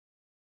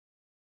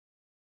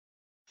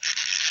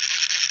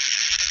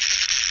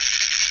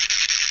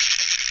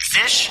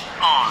Fish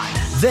On.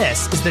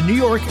 This is the New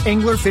York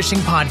Angler Fishing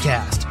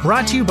Podcast,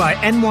 brought to you by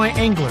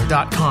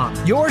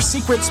nyangler.com, your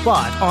secret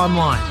spot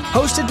online.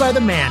 Hosted by the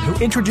man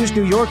who introduced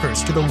New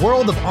Yorkers to the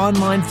world of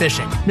online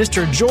fishing,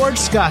 Mr. George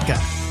Skaka.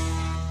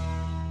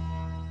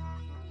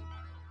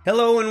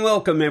 Hello and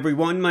welcome,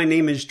 everyone. My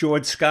name is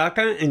George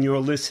Skaka, and you're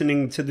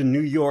listening to the New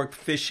York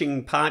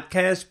Fishing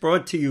Podcast,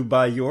 brought to you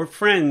by your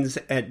friends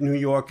at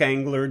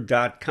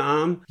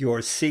nyangler.com,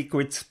 your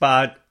secret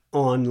spot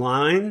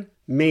online,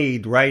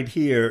 made right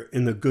here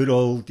in the good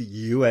old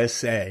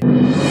USA.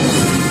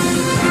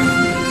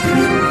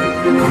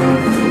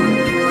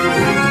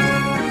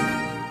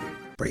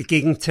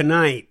 Breaking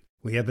tonight,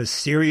 we have a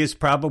serious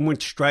problem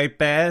with striped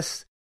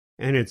bass,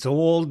 and it's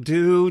all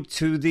due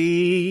to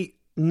the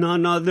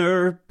none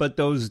other but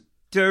those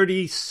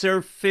dirty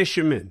surf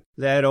fishermen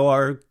that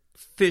are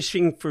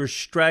fishing for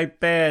striped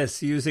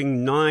bass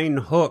using 9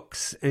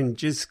 hooks and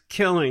just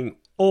killing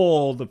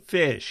all the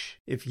fish.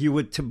 If you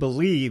were to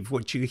believe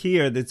what you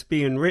hear that's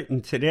being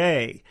written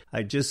today,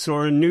 I just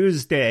saw a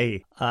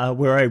Newsday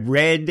where I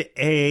read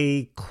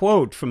a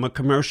quote from a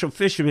commercial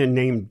fisherman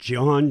named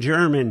John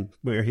German,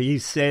 where he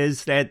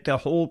says that the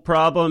whole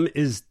problem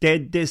is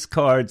dead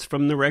discards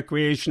from the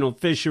recreational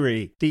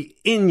fishery, the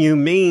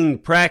inhumane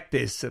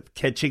practice of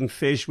catching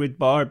fish with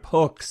barbed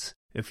hooks.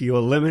 If you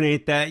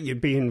eliminate that,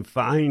 you'd be in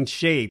fine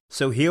shape.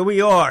 So here we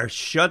are,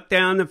 shut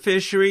down the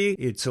fishery,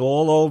 it's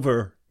all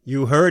over.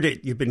 You heard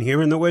it. You've been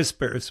hearing the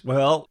whispers.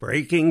 Well,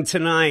 breaking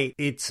tonight,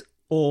 it's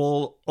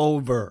all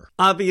over.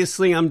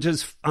 Obviously, I'm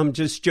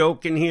just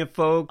joking here,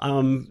 folks.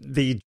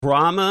 The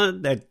drama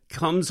that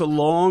comes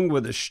along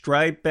with a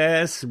striped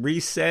bass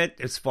reset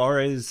as far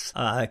as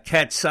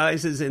catch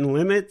sizes and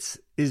limits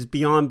is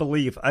beyond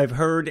belief. I've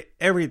heard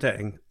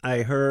everything.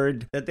 I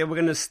heard that they were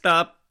going to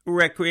stop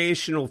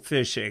recreational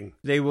fishing.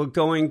 They were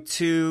going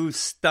to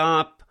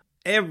stop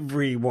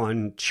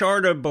everyone,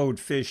 charter boat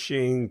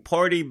fishing,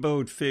 party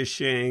boat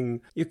fishing.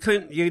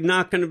 You're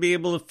not going to be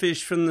able to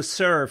fish from the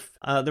surf.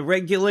 The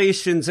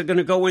regulations are going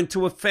to go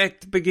into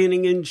effect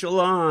beginning in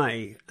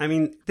July. I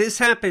mean, this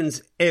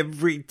happens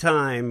every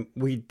time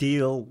we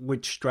deal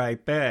with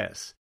striped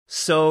bass.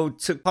 So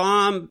to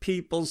calm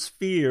people's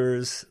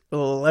fears,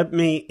 I'll let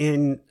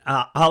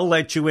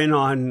you in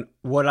on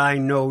what I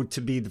know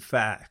to be the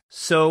fact.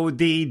 So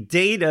the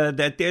data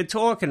that they're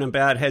talking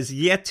about has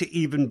yet to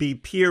even be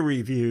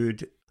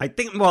peer-reviewed. I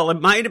think,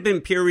 it might have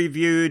been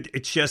peer-reviewed.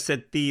 It's just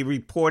that the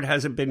report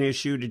hasn't been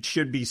issued. It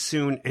should be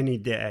soon, any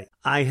day.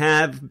 I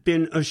have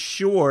been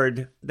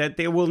assured that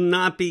there will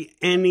not be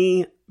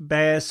any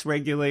bass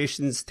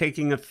regulations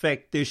taking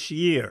effect this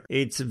year.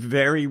 It's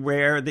very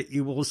rare that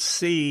you will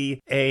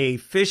see a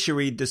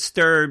fishery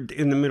disturbed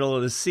in the middle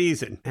of the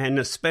season, and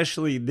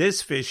especially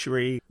this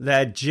fishery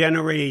that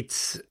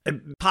generates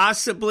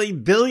possibly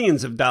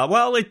billions of dollars.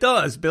 Well, it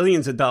does,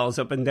 billions of dollars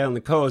up and down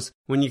the coast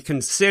when you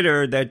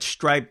consider that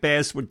striped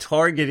bass were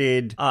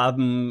targeted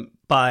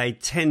by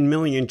 10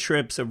 million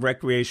trips of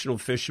recreational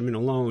fishermen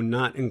alone,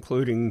 not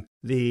including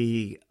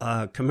the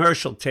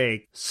commercial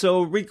take.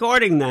 So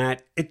regarding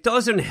that, it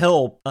doesn't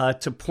help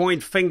to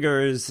point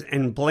fingers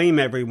and blame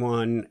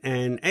everyone.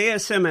 And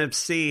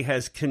ASMFC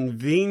has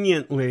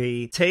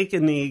conveniently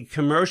taken the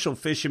commercial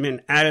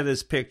fishermen out of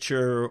this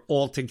picture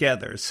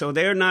altogether. So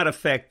they're not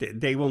affected.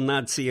 They will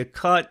not see a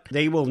cut.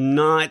 They will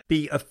not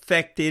be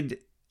affected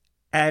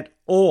at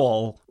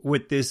all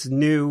with this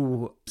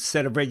new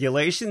set of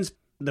regulations.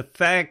 The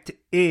fact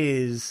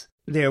is,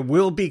 there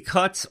will be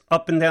cuts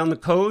up and down the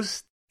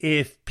coast.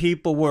 If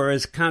people were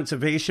as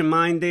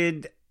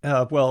conservation-minded,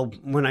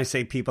 when I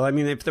say people, I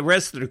mean if the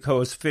rest of the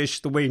coast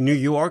fished the way New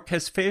York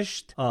has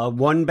fished,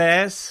 1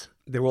 bass,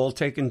 they're all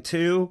taking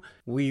 2,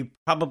 we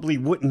probably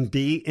wouldn't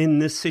be in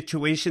this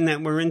situation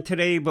that we're in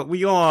today, but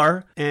we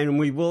are, and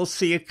we will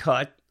see a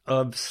cut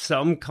of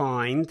some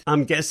kind.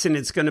 I'm guessing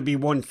it's going to be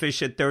 1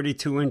 fish at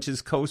 32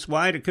 inches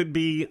coastwide. I could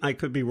be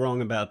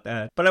wrong about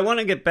that. But I want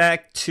to get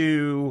back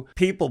to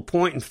people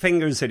pointing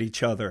fingers at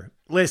each other.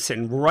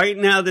 Listen, right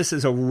now this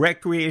is a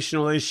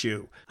recreational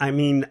issue. I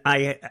mean,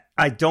 I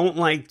don't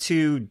like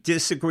to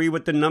disagree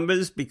with the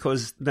numbers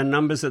because the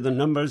numbers are the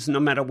numbers no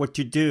matter what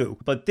you do.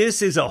 But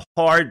this is a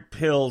hard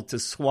pill to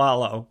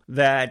swallow,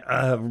 that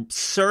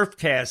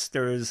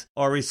surfcasters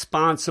are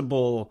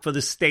responsible for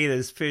the state of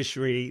this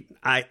fishery.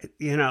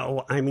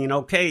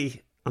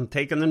 Okay, I'm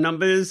taking the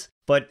numbers,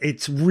 but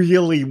it's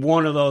really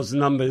one of those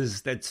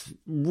numbers that's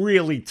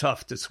really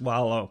tough to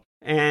swallow.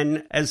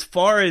 And as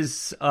far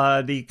as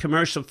the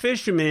commercial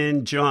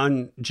fisherman,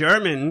 John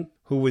German,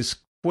 who was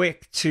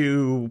quick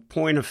to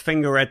point a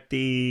finger at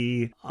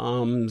the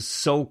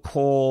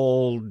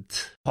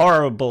so-called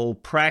horrible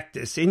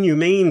practice,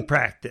 inhumane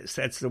practice,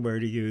 that's the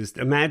word he used.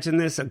 Imagine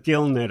this, a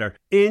gill netter.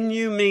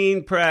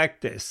 Inhumane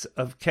practice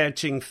of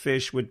catching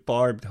fish with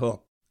barbed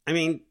hook. I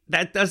mean,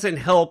 that doesn't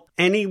help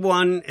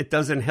anyone. It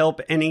doesn't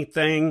help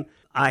anything.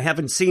 I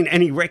haven't seen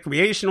any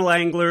recreational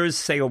anglers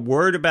say a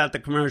word about the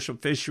commercial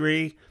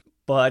fishery.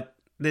 But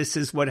this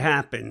is what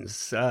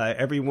happens.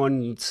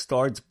 Everyone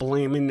starts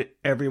blaming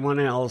everyone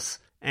else.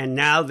 And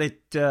now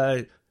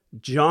that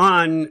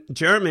John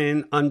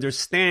German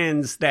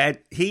understands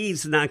that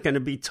he's not going to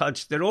be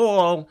touched at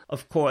all.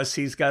 Of course,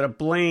 he's got to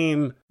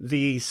blame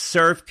the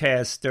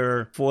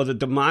surfcaster for the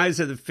demise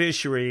of the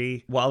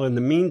fishery, while in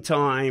the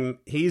meantime,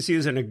 he's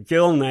using a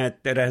gill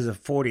net that has a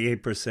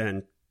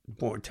 48%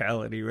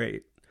 mortality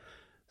rate.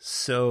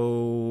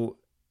 So,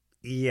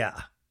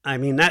 yeah, I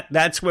mean,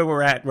 that's where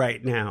we're at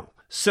right now.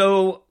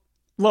 So,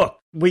 look,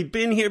 we've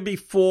been here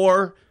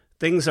before.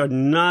 Things are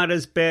not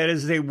as bad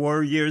as they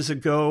were years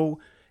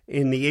ago.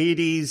 In the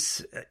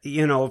 80s,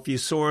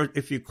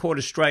 if you caught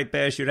a striped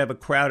bass, you'd have a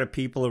crowd of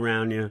people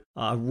around you.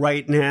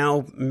 Right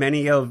now,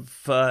 many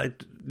of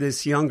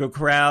this younger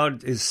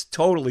crowd is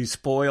totally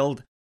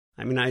spoiled.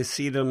 I mean, I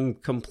see them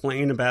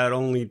complain about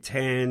only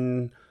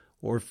 10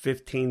 or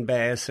 15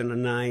 bass in a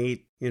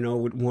night,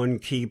 with one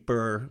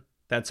keeper.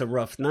 That's a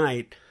rough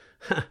night.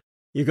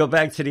 You go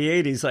back to the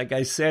 80s, like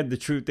I said, the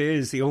truth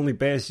is the only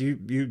bass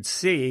you'd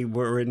see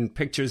were in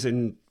pictures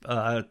in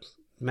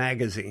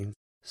magazines.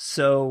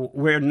 So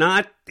we're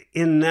not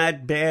in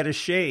that bad a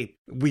shape.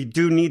 We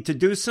do need to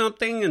do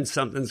something, and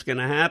something's going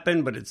to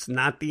happen, but it's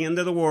not the end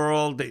of the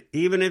world.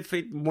 Even if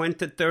it went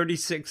to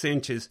 36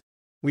 inches,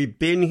 we've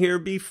been here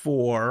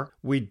before.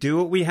 We do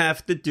what we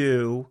have to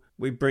do.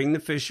 We bring the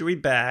fishery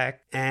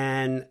back,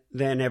 and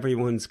then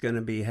everyone's going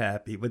to be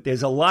happy. But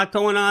there's a lot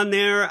going on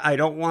there. I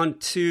don't want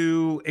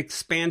to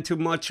expand too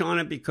much on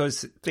it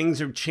because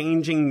things are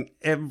changing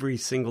every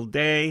single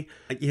day.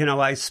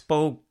 I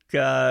spoke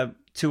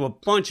to a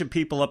bunch of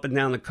people up and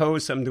down the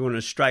coast. I'm doing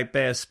a striped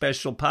bass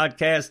special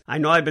podcast. I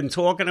know I've been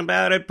talking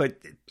about it, but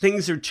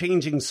things are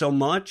changing so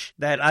much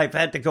that I've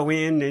had to go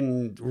in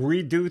and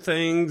redo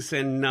things.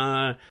 And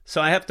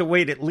so I have to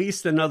wait at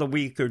least another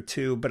week or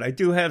two. But I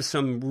do have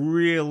some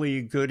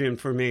really good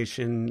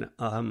information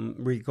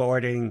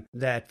regarding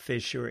that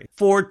fishery.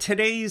 For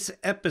today's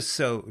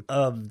episode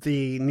of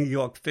the New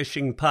York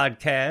Fishing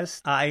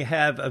Podcast, I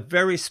have a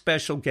very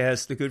special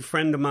guest, a good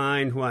friend of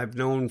mine who I've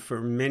known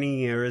for many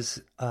years,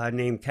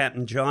 named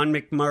Captain John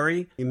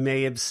McMurray. You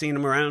may have seen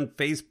him around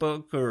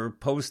Facebook or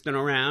posting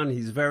around.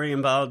 He's very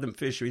involved in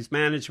fisheries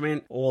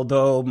management,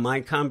 although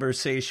my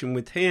conversation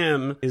with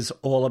him is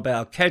all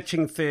about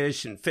catching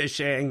fish and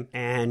fishing,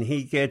 and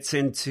he gets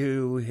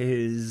into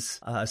his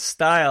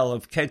style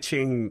of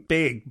catching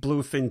big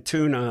bluefin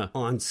tuna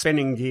on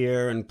spinning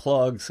gear and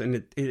plugs,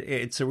 and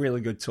it's a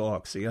really good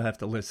talk, so you'll have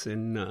to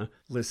listen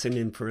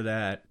in for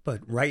that.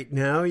 But right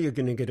now, you're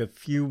going to get a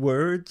few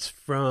words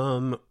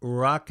from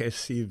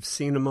Rockus. You've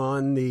seen him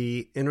on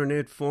the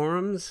internet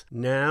forums.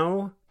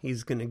 Now,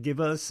 he's going to give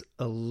us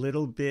a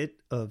little bit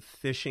of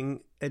fishing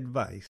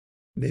advice.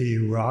 The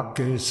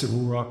Rockus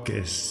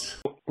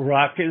Ruckus.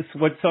 Rockus,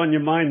 what's on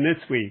your mind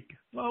this week?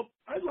 Well,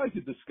 I'd like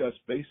to discuss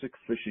basic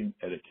fishing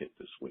etiquette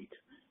this week.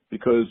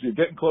 Because you're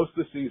getting close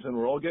to the season,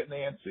 we're all getting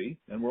antsy,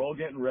 and we're all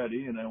getting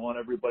ready, and I want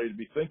everybody to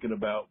be thinking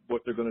about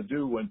what they're going to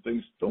do when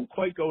things don't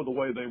quite go the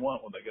way they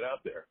want when they get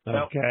out there.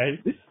 Okay.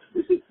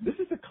 Now, this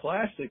is a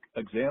classic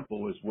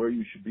example is where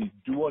you should be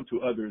do unto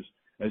others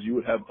as you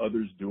would have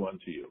others do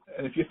unto you.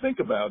 And if you think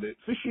about it,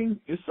 fishing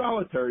is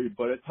solitary,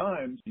 but at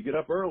times you get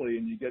up early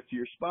and you get to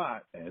your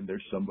spot, and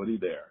there's somebody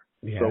there.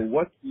 Yeah. So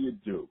what do you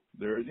do?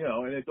 There, and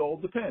it all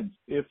depends.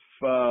 If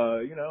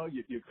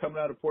you're coming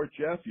out of Port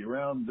Jeff, you're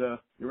around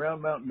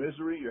Mount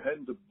Misery, you're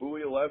heading to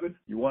Buoy 11,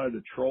 you wanted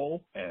to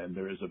troll, and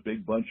there is a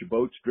big bunch of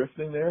boats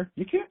drifting there,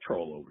 you can't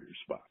troll over your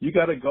spot. You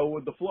got to go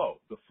with the flow.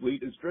 The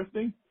fleet is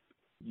drifting,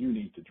 you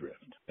need to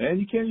drift, and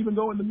you can't even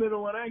go in the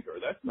middle and anchor.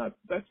 That's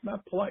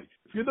not polite.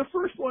 If you're the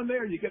first one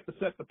there, you get to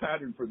set the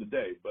pattern for the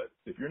day. But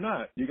if you're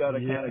not, you got to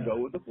kind of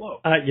go with the flow.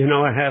 I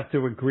have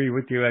to agree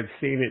with you. I've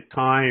seen it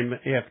time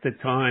after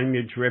time.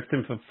 You're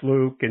drifting for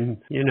fluke,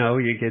 and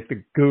you get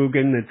the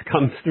Guggen that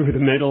comes through the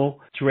middle,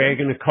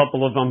 dragging a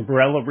couple of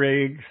umbrella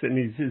rigs, and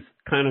he's just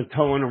kind of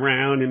towing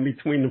around in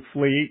between the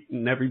fleet,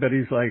 and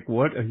everybody's like,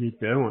 "What are you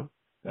doing?"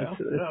 That's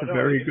a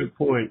very good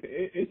point.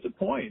 It's a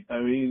point. I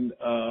mean.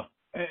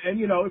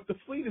 And if the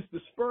fleet is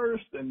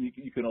dispersed and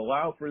you can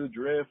allow for the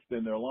drift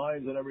and their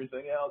lines and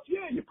everything else,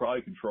 yeah, you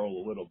probably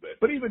control a little bit.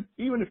 But even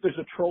if there's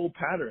a troll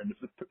pattern,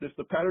 if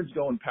the pattern's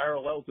going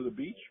parallel to the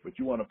beach, but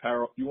you want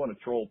to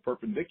troll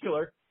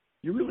perpendicular,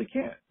 you really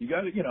can't. You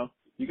got to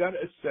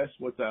assess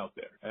what's out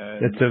there.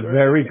 And that's a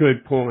very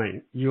good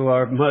point. You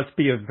must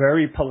be a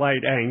very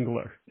polite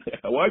angler. Yeah,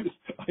 well,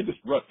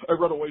 I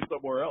run away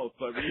somewhere else.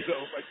 I mean,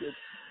 if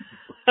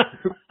I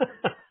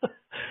could.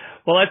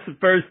 Well, that's the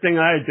first thing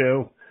I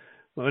do.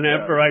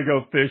 Whenever I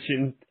go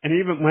fishing, and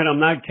even when I'm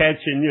not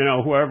catching,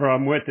 whoever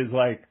I'm with is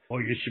like, "Oh,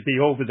 you should be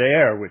over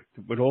there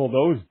with all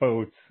those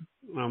boats."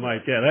 And I'm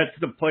like, "Yeah, that's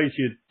the place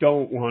you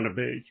don't want to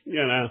be."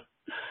 Yeah,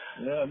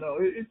 no,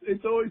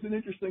 it's always an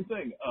interesting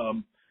thing.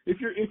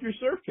 you're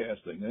surf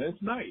casting and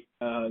it's night,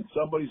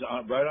 somebody's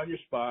right on your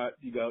spot,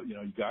 you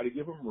got to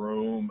give him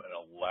room and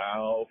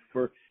allow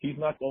for. He's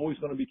not always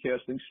going to be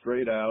casting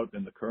straight out,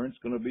 and the current's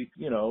going to be,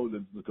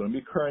 there's going to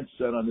be current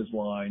set on his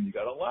line. You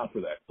got to allow for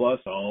that. Plus,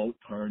 don't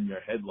turn your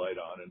headlight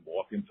on and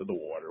walk into the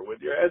water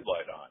with your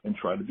headlight on, and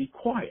try to be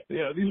quiet.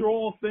 These are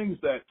all things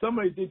that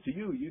somebody did to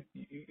you.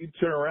 You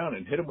turn around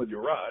and hit him with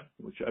your rod,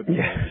 which I've been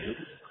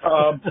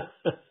able to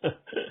do.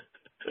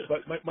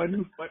 But my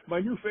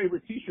new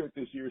favorite T-shirt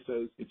this year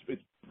says it's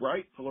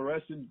bright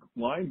fluorescent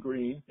lime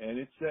green, and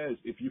it says,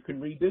 "If you can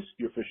read this,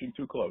 you're fishing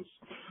too close."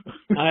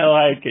 I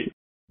like it.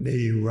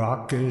 The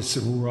raucous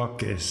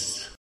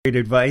ruckus. Great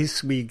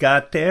advice we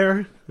got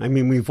there. I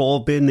mean, we've all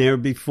been there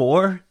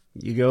before.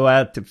 You go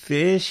out to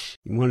fish,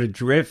 you want to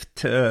drift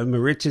to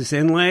Moriches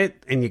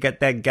Inlet, and you got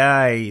that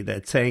guy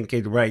that's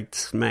anchored right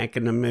smack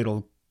in the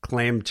middle,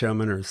 clam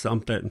chumming or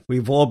something.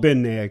 We've all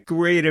been there.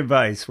 Great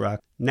advice, Rock.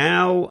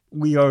 Now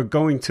we are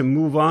going to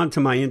move on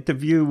to my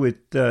interview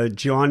with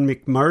John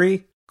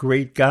McMurray.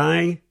 Great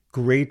guy,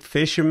 great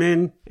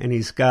fisherman, and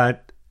he's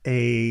got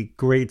a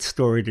great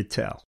story to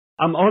tell.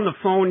 I'm on the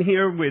phone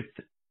here with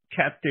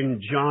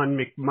Captain John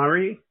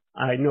McMurray.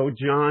 I know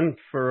John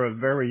for a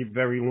very,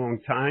 very long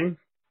time.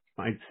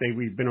 I'd say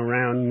we've been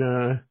around,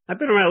 I've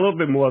been around a little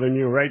bit more than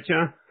you, right,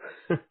 John?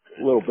 A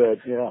little bit,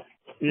 yeah.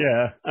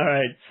 Yeah. All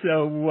right.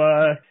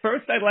 So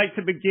first I'd like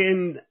to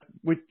begin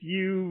with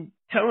you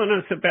telling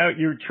us about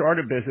your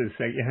charter business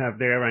that you have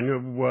there. I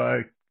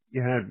know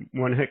you had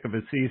one heck of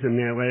a season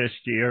there last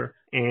year.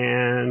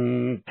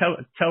 And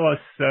tell us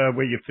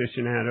where you're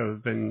fishing out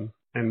of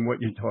and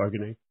what you're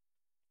targeting.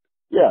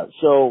 Yeah.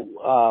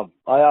 So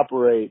I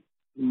operate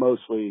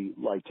mostly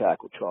light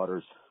tackle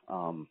charters.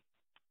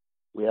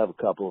 We have a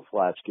couple of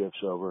flat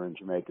skiffs over in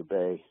Jamaica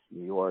Bay,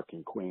 New York,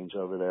 and Queens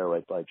over there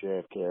right by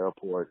JFK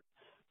Airport.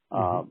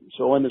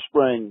 So in the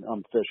spring,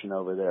 I'm fishing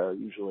over there,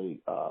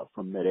 usually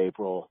from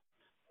mid-April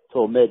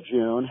till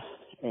mid-June.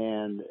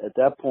 And at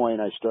that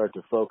point, I start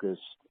to focus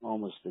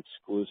almost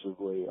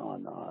exclusively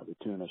on the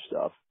tuna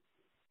stuff.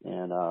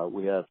 And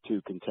we have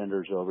two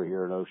contenders over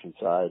here in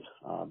Oceanside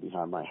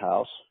behind my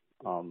house.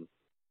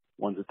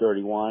 One's a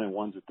 31 and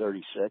one's a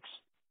 36.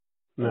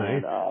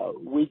 Nice.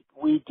 And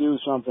we do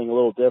something a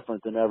little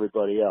different than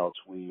everybody else.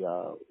 We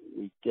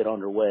get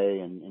underway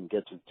and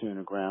get to the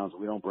tuna grounds.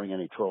 We don't bring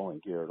any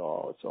trolling gear at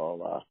all. It's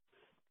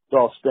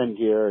all spin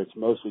gear. It's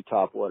mostly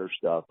topwater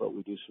stuff, but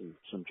we do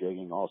some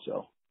jigging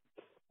also.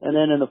 And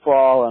then in the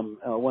fall,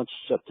 once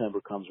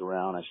September comes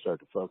around, I start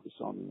to focus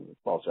on the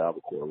false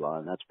albacore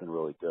run. That's been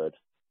really good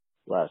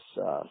last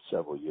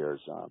several years.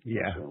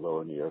 In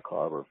Lower New York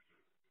Harbor.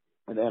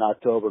 And then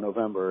October,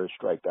 November is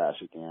striped bass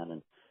again.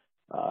 And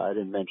I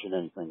didn't mention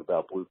anything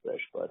about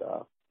bluefish, but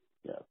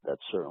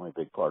that's certainly a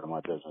big part of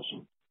my business.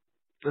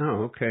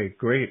 Oh, okay,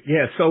 great.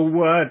 Yeah, so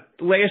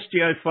last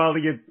year I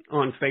followed you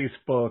on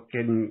Facebook,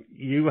 and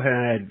you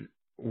had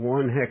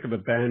one heck of a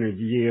bannered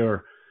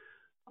year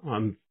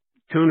on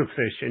tuna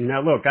fishing.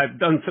 Now, look, I've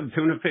done some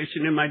tuna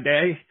fishing in my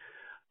day,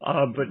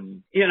 but,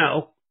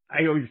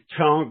 I always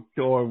chunked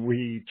or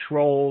we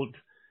trolled,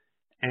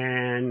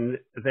 and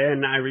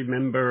then I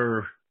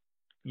remember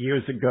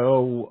years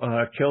ago,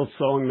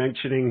 Killsong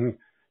mentioning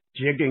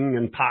jigging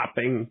and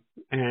popping,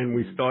 and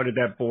we started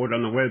that board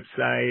on the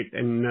website.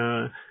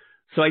 And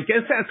so I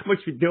guess that's what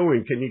you're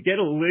doing. Can you get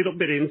a little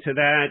bit into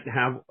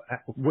that,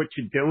 what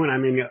you're doing? I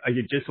mean, are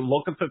you just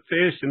looking for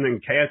fish and then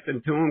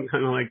casting to them,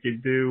 kind of like you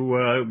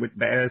do with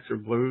bass or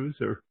blues?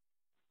 Or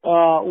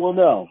well,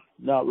 no,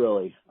 not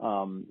really.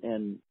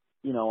 And,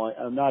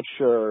 I'm not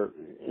sure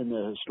in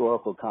the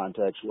historical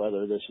context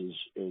whether this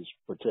is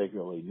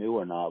particularly new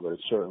or not, but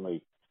it's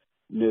certainly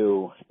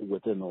new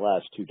within the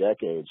last 2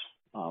 decades.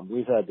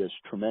 We've had this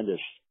tremendous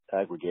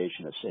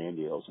aggregation of sand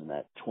eels in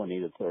that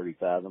 20 to 30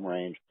 fathom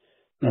range,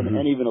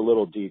 and even a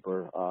little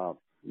deeper.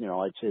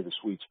 I'd say the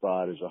sweet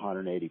spot is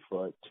 180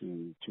 foot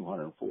to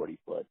 240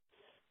 foot.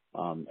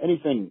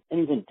 Anything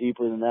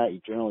deeper than that,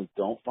 you generally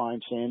don't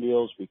find sand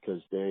eels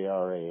because they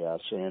are a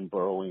sand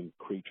burrowing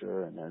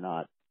creature, and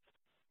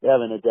they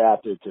haven't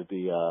adapted to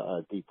be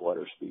a deep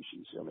water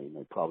species. I mean,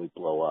 they probably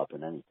blow up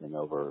in anything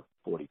over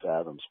 40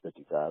 fathoms,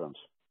 50 fathoms.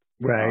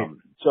 Right.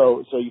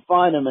 So you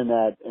find them in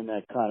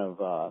that kind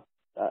of,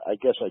 I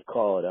guess I'd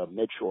call it a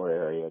midshore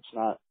area. It's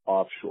not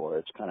offshore.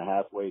 It's kind of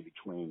halfway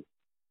between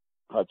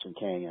Hudson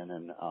Canyon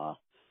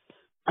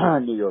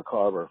and New York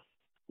Harbor.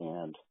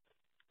 And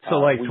so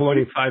like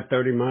 25,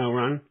 30 mile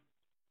run?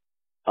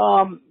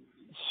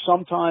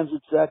 Sometimes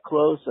it's that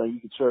close. You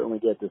could certainly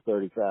get to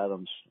 30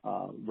 fathoms,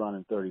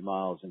 running 30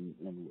 miles and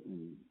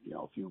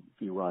if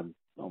you run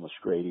almost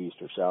straight east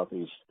or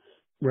southeast.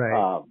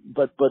 Right.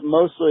 But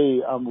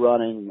mostly I'm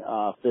running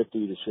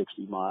 50 to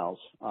 60 miles,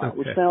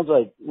 which sounds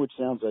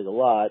like a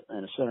lot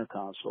in a center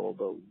console,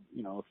 but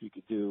if you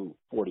could do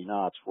 40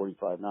 knots,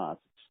 45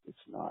 knots, it's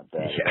not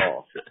bad at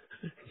all.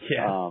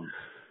 Yeah.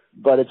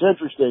 But it's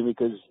interesting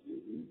because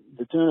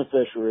the tuna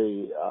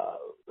fishery,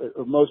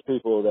 most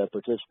people that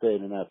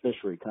participate in that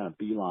fishery kind of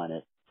beeline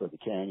it for the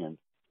canyon.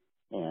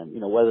 And,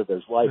 whether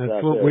there's life That's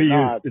out what there we or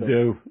not, used to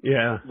do.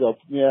 Yeah.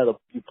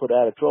 You put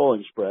out a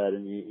trolling spread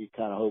and you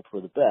kind of hope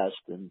for the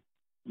best, and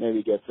maybe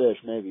you get fish,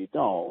 maybe you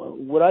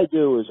don't. What I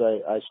do is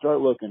I start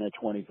looking at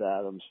 20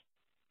 fathoms,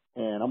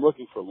 and I'm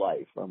looking for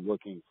life. I'm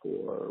looking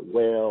for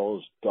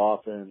whales,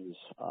 dolphins,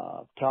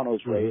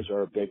 cow-nose rays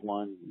are a big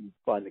one. You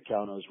find the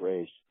cow-nose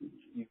rays,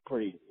 you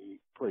pretty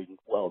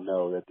well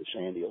know that the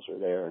sand eels are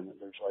there, and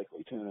there's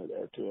likely tuna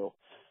there too.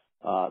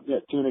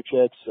 Tuna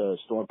chicks,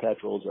 storm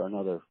petrels are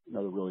another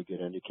really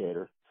good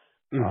indicator.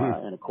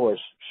 And of course,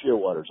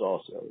 shearwaters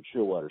also.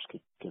 Shearwaters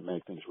can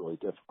make things really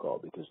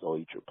difficult because they'll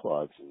eat your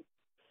plugs. And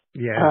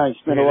you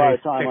spend a lot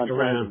of time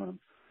on them.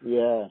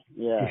 Yeah.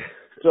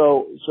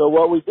 So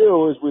what we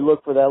do is we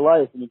look for that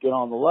life, and you get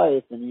on the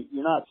life, and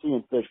you're not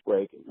seeing fish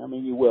breaking. I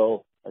mean, you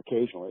will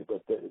occasionally,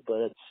 but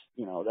it's,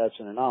 that's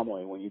an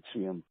anomaly when you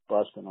see them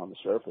busting on the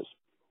surface.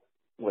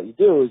 What you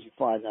do is you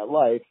find that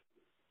life,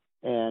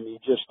 and you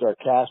just start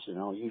casting.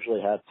 I'll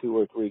usually have 2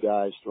 or 3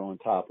 guys throwing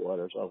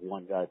topwaters. I'll have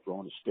one guy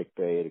throwing a stick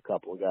bait, a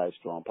couple of guys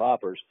throwing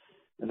poppers,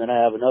 and then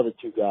I have another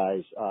 2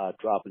 guys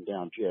dropping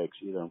down jigs,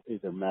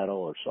 either metal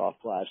or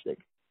soft plastic.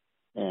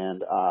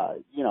 And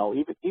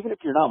even if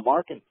you're not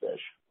marking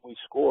fish, we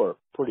score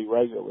pretty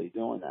regularly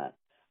doing that.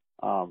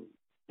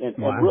 And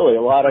really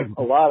a lot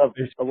of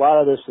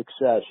this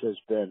success has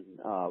been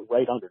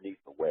right underneath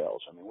the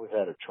whales. I mean, we've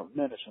had a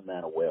tremendous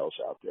amount of whales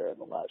out there in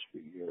the last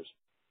few years.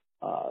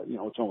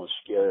 It's almost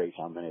scary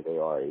how many they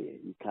are.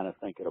 You kind of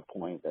think at a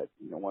point that,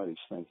 one of these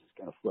things is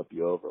going to flip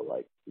you over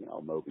like,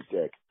 Moby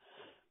Dick.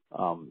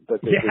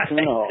 But the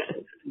tuna,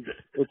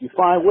 if you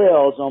find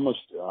whales, almost,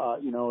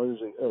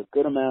 there's a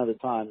good amount of the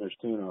time there's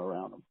tuna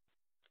around them.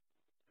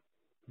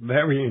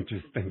 Very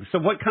interesting. So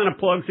what kind of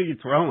plugs are you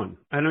throwing?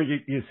 I know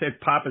you said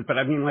poppers, but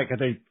I mean,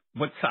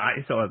 what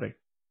size are they?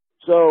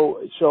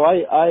 So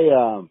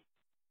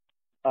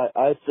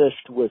I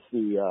fished with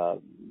the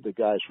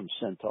guys from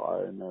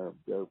Centaur, and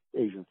they're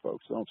Asian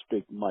folks. They don't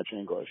speak much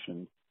English,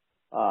 and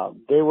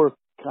they were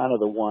kind of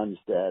the ones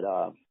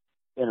that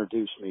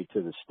introduced me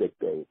to the stick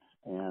bait.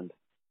 And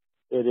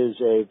it is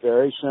a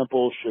very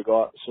simple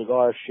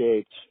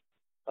cigar-shaped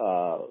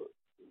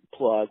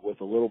plug with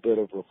a little bit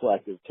of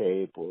reflective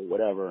tape or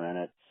whatever in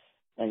it.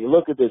 And you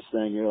look at this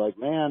thing, you're like,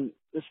 man,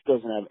 this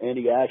doesn't have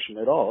any action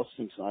at all. This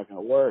thing's not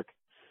going to work.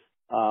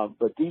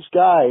 But these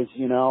guys,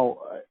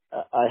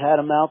 I had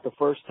them out the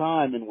first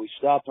time, and we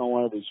stopped on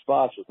one of these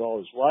spots with all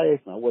his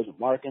life, and I wasn't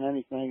marking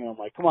anything. And I'm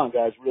like, come on,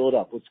 guys, reel it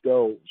up. Let's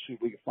go see if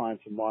we can find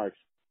some marks.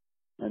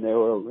 And they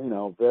were,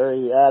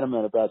 very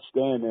adamant about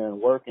staying there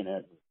and working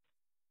it.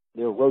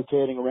 They were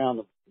rotating around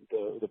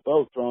the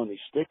boat, throwing these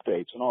stick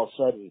baits, and all of a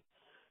sudden,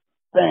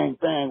 bang,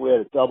 bang, we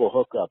had a double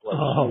hookup.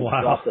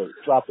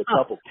 Dropped a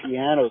couple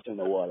pianos in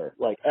the water,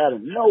 like out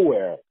of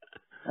nowhere.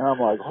 And I'm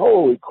like,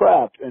 holy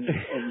crap. And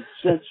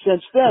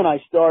since then, I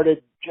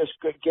started just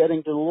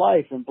getting to the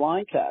life and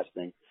blind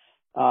casting.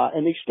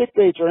 And these stick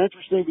baits are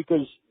interesting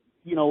because,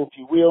 if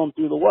you reel them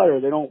through the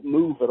water, they don't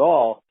move at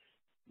all.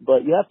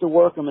 But you have to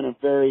work them in a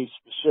very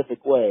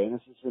specific way. And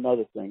this is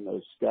another thing,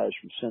 those guys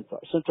from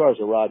Centaur. Centaur is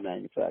a rod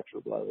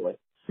manufacturer, by the way.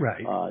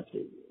 Right.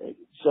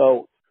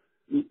 So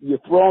you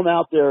throw them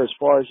out there as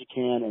far as you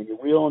can, and you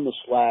reel in the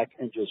slack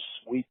and just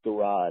sweep the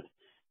rod.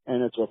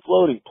 And it's a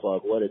floating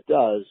plug. What it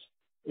does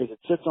is it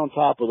sits on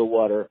top of the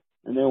water,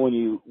 and then when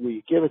you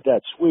give it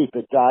that sweep,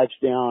 it dives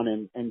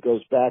down and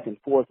goes back and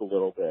forth a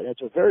little bit.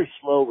 It's a very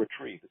slow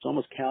retrieve. It's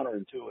almost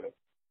counterintuitive.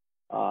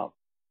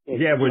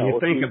 When you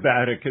think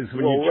about it, because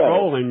when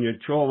you're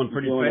trolling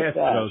pretty fast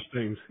for those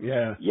things.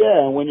 Yeah.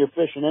 Yeah, and when you're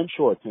fishing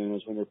inshore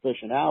tunas, when you're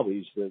fishing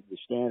albies, the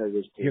standard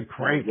is to you're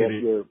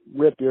cranking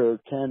rip your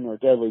 10 or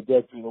deadly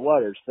dick through the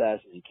water as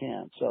fast as you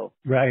can. So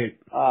right.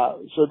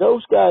 So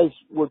those guys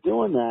were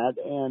doing that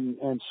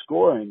and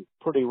scoring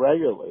pretty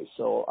regularly.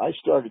 So I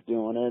started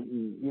doing it,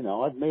 and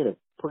I've made a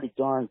pretty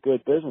darn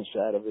good business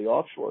out of the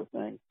offshore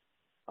thing.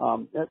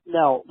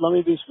 Now let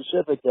me be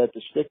specific that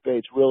the stick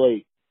baits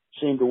really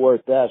seem to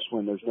work best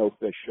when there's no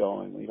fish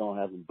showing. We don't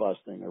have them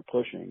busting or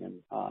pushing. And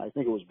I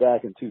think it was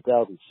back in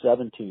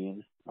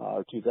 2017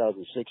 or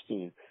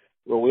 2016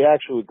 where we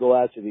actually would go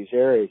out to these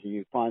areas and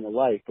you'd find the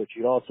life, but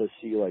you'd also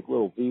see like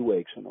little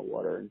V-wakes in the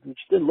water, which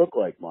didn't look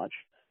like much.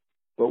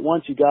 But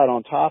once you got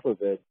on top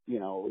of it,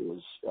 it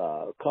was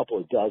a couple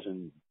of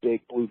dozen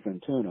big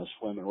bluefin tuna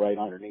swimming right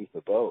underneath the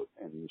boat,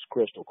 and it was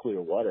crystal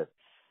clear water.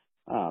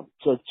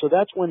 So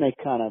that's when they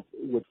kind of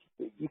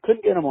you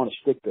couldn't get them on a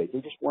stick bait.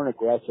 They just weren't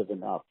aggressive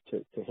enough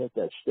to hit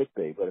that stick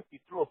bait. But if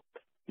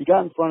you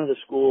got in front of the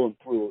school and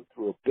threw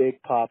a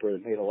big popper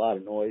that made a lot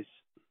of noise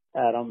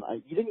at them,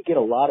 you didn't get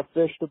a lot of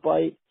fish to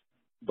bite,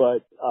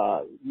 but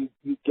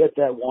you get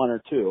that one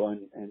or two.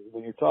 And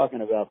when you're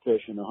talking about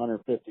fish in the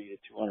 150 to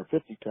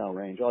 250 pound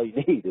range, all you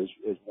need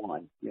is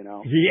one. Yeah.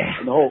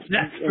 And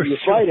you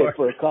fight it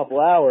for a couple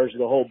hours,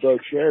 the whole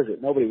boat shares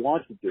it. Nobody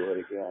wants to do it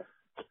again.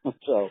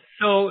 So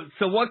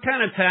what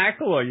kind of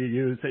tackle are you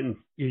using?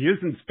 You're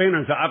using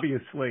spinners,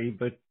 obviously,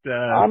 but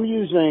I'm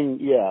using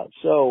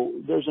so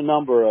there's a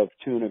number of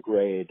tuna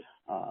grade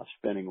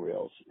spinning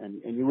reels,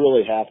 and you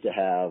really have to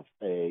have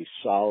a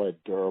solid,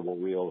 durable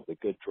reel with a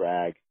good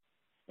drag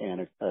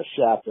and a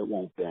shaft that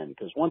won't bend.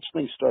 Because once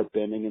things start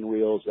bending in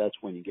reels, that's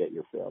when you get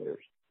your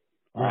failures.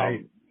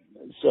 Right.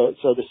 So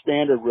the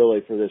standard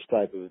really for this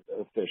type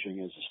of fishing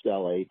is a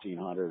Stella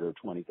 1800 or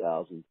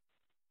 20,000.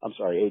 I'm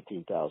sorry,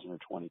 18,000 or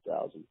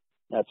 20,000.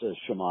 That's a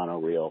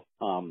Shimano reel.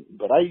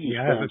 But I use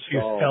I have Van a few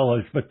Staal.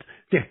 Stellas, but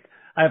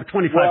I have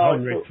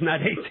 2,500s, not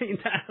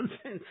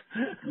 18,000s.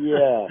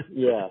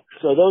 Yeah.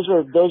 So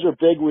those are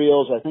big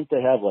reels. I think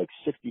they have like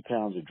 60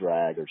 pounds of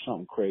drag or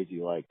something crazy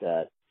like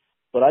that.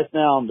 But I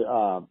found,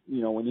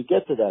 when you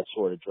get to that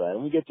sort of drag,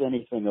 when you get to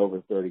anything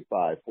over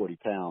 35, 40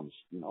 pounds,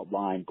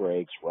 line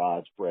breaks,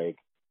 rods break.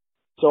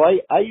 So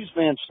I use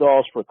Van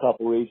Staals for a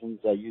couple reasons.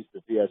 I use the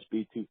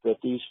VSB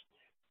 250s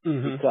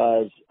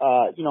because,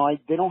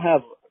 they don't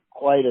have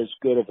quite as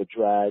good of a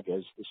drag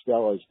as the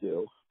Stellas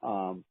do.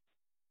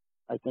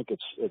 I think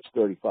it's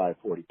 35,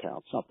 40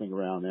 pounds, something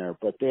around there,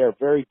 but they are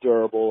very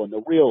durable and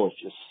the reel is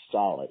just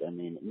solid. I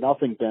mean,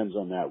 nothing bends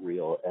on that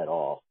reel at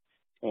all.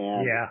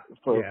 And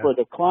for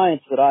the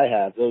clients that I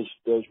have,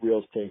 those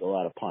reels take a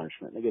lot of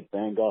punishment. They get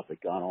banged off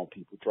at gun hole,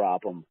 people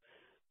drop them.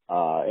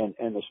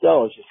 And the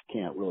Stellas just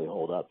can't really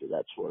hold up to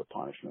that sort of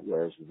punishment,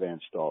 whereas the Van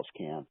Staals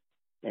can.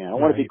 And I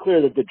want to be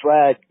clear that the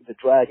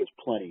drag is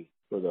plenty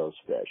for those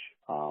fish.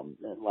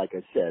 And like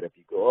I said, if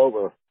you go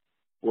over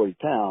 40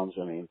 pounds,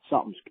 I mean,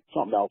 something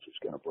else is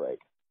going to break.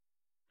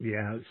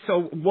 Yeah.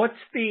 So what's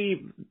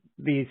the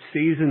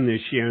season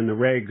this year in the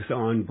regs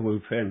on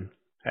bluefin?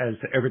 Has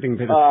everything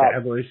been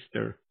established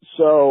or?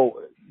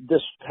 So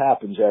this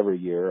happens every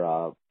year.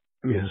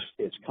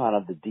 It's kind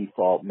of the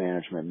default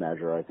management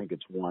measure. I think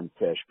it's one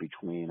fish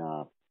between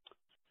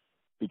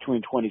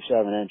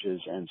 27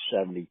 inches and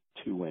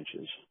 72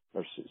 inches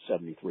or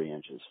 73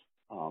 inches.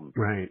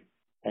 Right.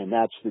 And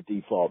that's the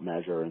default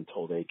measure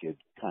until they could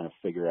kind of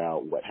figure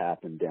out what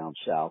happened down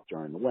south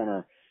during the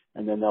winter.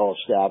 And then they'll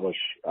establish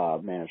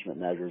management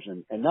measures.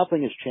 And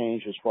nothing has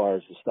changed as far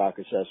as the stock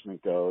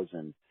assessment goes.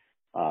 And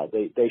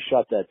they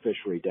shut that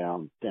fishery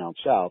down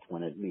south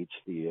when it meets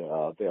the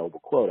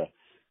available quota.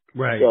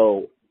 Right.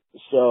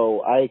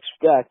 So I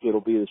expect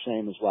it'll be the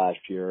same as last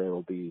year.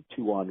 It'll be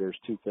two unders,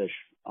 two fish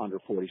under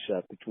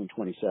 47, between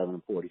 27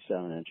 and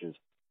 47 inches,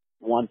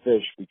 one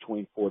fish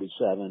between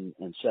 47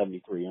 and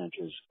 73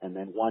 inches, and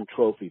then one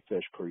trophy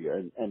fish per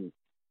year. And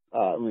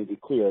let me be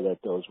clear that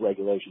those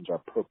regulations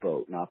are per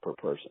boat, not per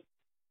person.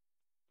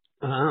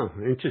 Oh,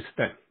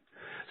 interesting.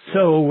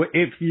 So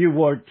if you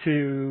were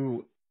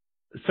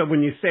so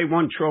when you say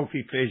one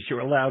trophy fish,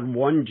 you're allowed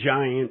one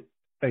giant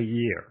a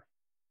year.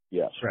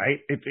 Yes. Right?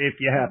 If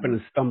you happen to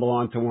stumble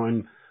onto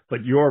one,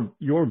 but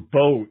your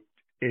boat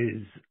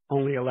is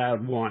only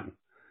allowed one.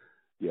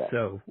 Yeah.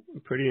 So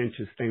pretty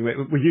interesting.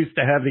 We used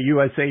to have the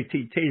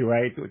USATT,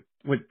 right?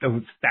 With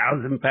those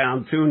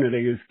 1,000-pound tuna they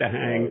used to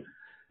hang.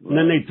 Right. And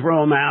then they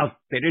throw them out.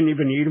 They didn't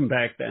even eat them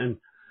back then.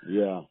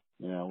 Yeah.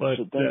 Well, but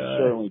so things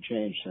certainly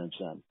changed since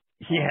then.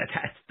 Yeah,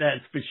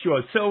 that's for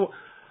sure.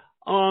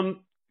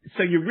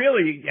 So you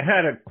really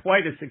had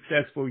quite a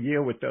successful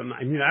year with them.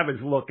 I mean, I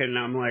was looking and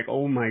I'm like,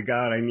 oh my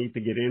God, I need to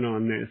get in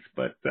on this,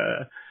 but,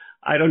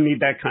 I don't need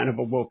that kind of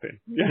a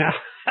whooping. Yeah,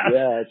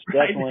 it's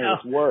definitely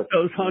it's work.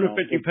 Those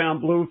 150-pound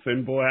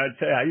bluefin, boy, I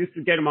tell you, I used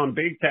to get them on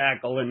big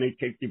tackle and they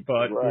kick your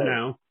butt,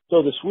 right.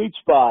 So the sweet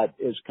spot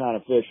is kind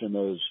of fish in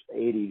those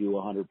 80 to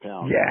 100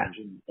 pound range.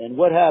 And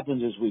what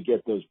happens is we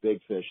get those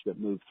big fish that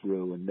move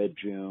through in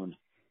mid-June,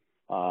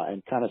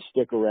 and kind of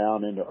stick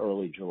around into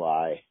early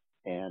July.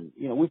 And,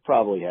 we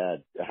probably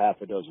had a half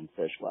a dozen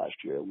fish last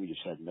year. We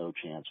just had no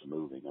chance of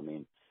moving. I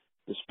mean,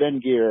 the spin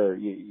gear,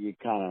 you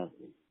kind of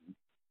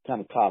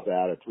top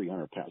out at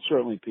 300 pounds.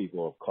 Certainly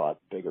people have caught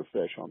bigger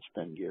fish on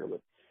spin gear, but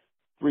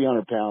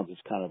 300 pounds is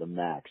kind of the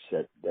max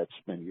that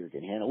spin gear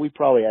can handle. We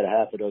probably had a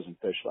half a dozen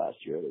fish last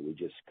year that we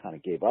just kind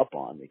of gave up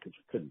on because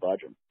we couldn't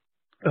budge them.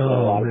 A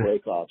lot of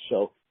break offs.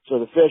 So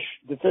the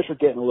fish are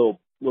getting a little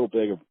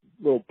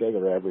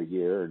bigger every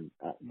year. And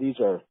these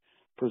are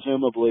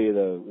presumably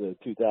the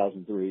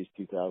 2003s,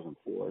 2004s.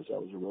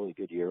 That was a really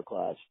good year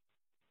class.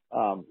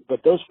 But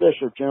those fish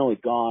are generally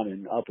gone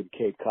and up in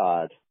Cape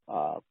Cod,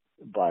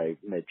 by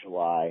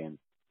mid-July.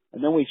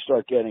 And then we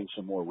start getting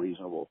some more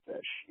reasonable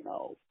fish,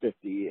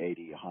 50,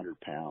 80, 100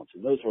 pounds.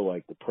 And those are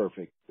like the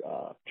perfect,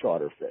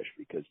 charter fish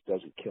because it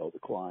doesn't kill the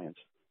clients.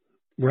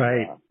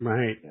 Right,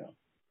 right.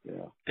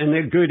 Yeah. And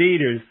they're good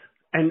eaters.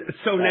 And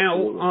so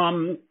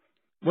now,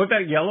 what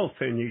about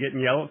yellowfin? You getting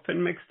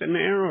yellowfin mixed in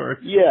there or?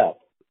 Yeah.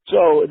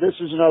 So this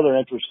is another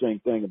interesting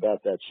thing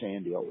about that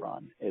sand eel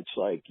run. It's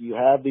like you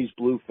have these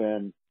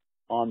bluefin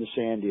on the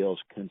sand eels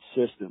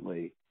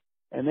consistently.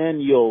 And then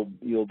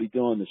you'll be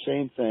doing the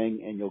same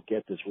thing and you'll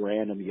get this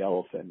random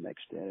yellowfin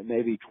mixed in. It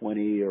may be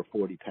 20 or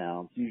 40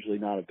 pounds, usually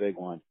not a big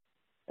one.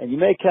 And you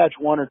may catch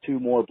one or two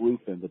more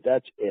bluefin, but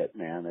that's it,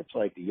 man. It's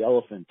like the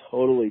yellowfin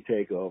totally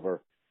take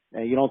over.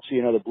 And you don't see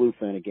another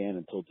bluefin again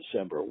until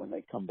December when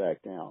they come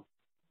back down.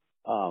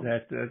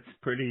 That's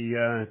pretty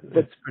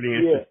interesting.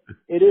 Yeah,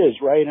 it is,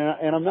 right?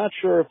 And I'm not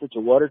sure if it's a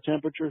water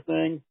temperature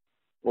thing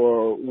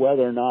or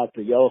whether or not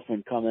the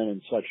yellowfin come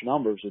in such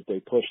numbers that they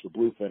push the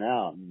bluefin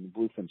out, and the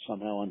bluefin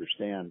somehow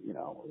understand,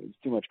 it's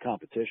too much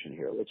competition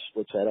here.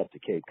 Let's head up to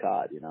Cape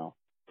Cod,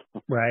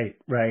 Right,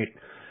 right.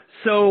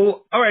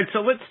 So, all right, so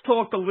let's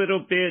talk a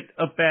little bit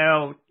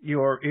about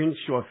your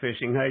inshore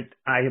fishing.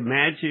 I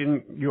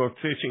imagine you're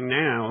fishing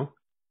now.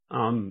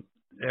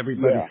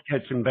 Everybody's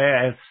catching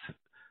bass.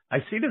 I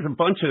see there's a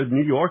bunch of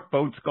New York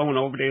boats going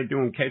over there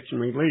doing catch and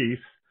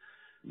release.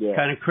 Yeah.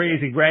 Kind of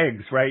crazy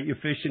regs, right? You're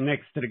fishing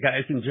next to the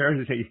guys in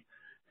Jersey.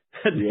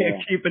 And they're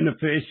keeping the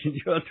fish and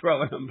you're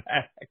throwing them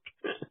back.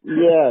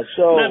 Yeah,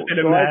 so, not that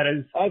it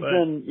matters.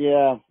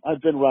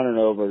 I've been running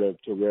over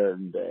to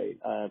Raritan Bay.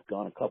 I've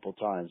gone a couple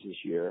times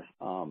this year,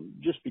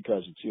 just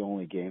because it's the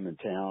only game in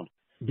town.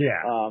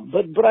 Yeah.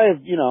 But I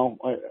have,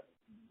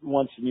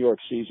 once the New York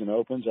season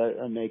opens,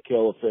 I may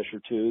kill a fish or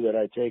two that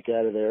I take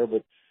out of there.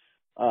 But,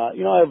 I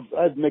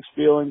have mixed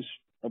feelings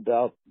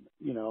about,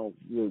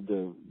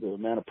 the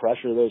amount of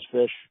pressure those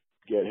fish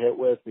get hit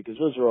with, because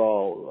those are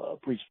all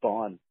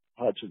pre-spawn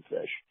Hudson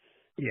fish.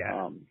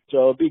 Yeah.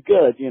 So it'd be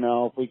good,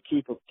 if we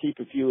keep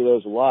a few of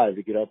those alive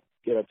to get up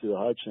to the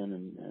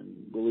Hudson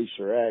and release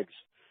their eggs,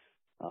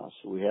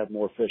 so we have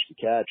more fish to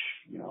catch,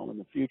 in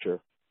the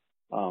future.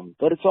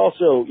 But it's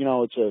also,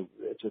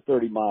 it's a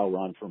 30-mile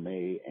run for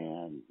me,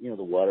 and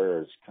the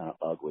water is kind of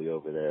ugly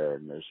over there,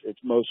 and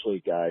it's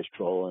mostly guys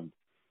trolling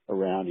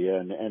around you,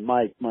 and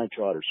my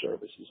charter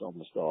service is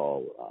almost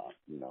all,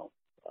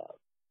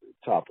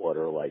 top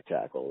water, light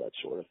tackle, that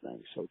sort of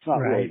thing. So it's not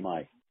really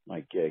my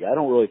gig. I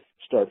don't really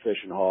start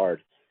fishing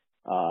hard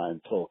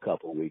until a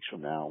couple of weeks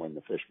from now, when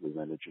the fish move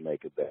into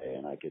Jamaica Bay,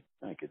 and I could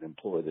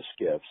employ the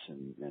skiffs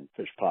and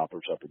fish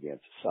poppers up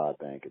against the sod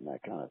bank and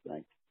that kind of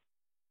thing.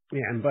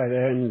 Yeah, and by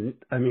then,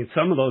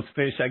 some of those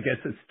fish, I guess,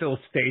 it's still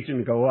staging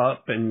to go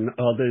up, and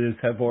others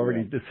have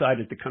already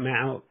decided to come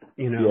out.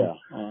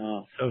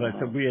 So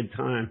that's a weird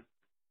time.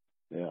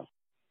 Yeah.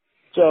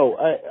 So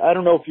I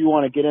don't know if you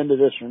want to get into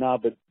this or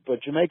not, but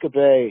Jamaica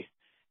Bay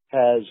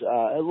has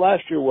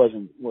last year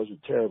wasn't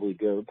terribly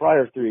good. The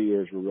prior 3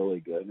 years were really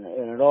good,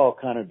 and it all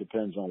kind of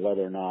depends on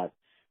whether or not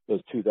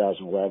those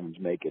 2011s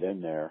make it in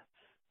there.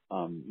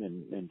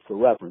 And for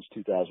reference,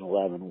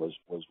 2011 was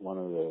one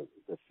of the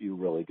few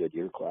really good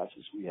year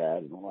classes we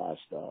had in the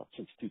last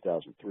since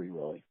 2003,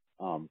 really.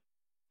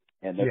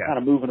 And they're kind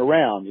of moving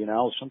around,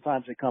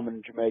 Sometimes they come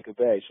in Jamaica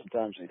Bay,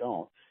 sometimes they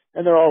don't,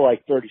 and they're all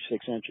like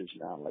 36 inches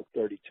now, like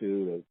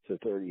 32 to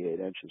 38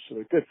 inches. So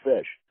they're good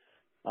fish.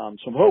 So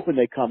I'm hoping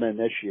they come in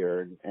this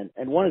year.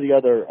 And one of the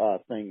other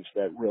things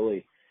that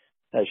really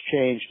has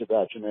changed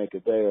about Jamaica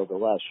Bay over the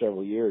last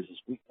several years is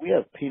we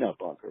have peanut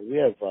bunker. We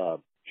have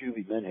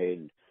juvie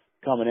menhaden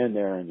coming in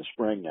there in the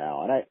spring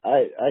now, and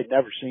I'd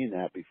never seen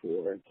that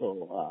before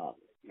until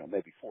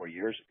maybe 4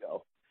 years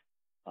ago.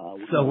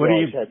 So what do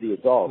you had the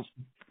adults?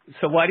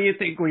 So why do you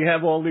think we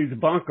have all these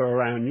bunker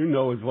around? You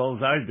know as well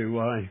as I do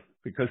why.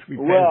 Because we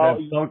paid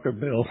that bunker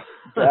bill.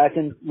 That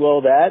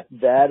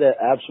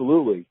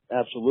absolutely,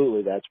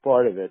 that's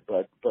part of it.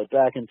 But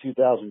back in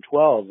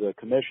 2012, the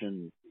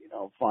commission,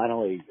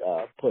 finally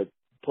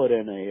put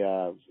in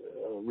a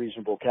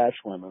reasonable catch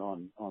limit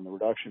on the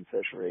reduction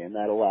fishery, and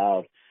that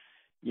allowed,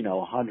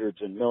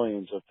 hundreds and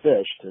millions of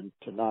fish to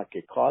not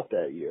get caught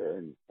that year.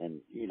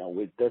 And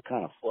they're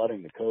kind of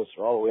flooding the coast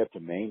all the way up to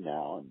Maine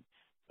now, and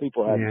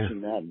people haven't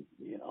seen that,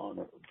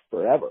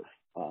 forever.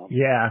 But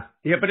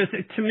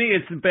to me,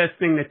 it's the best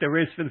thing that there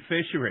is for the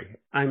fishery.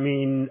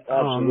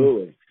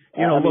 Absolutely.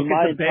 Look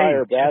my at the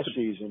entire bass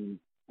season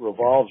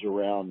revolves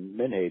around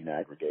menhaden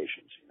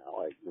aggregations.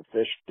 The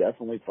fish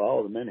definitely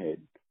follow the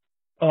menhaden.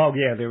 Oh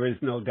yeah, there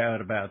is no doubt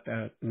about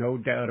that. No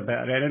doubt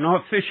about it. And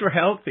our fish are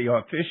healthy.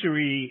 Our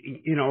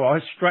fishery, our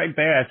striped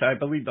bass, I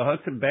believe the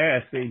Hudson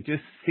bass, they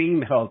just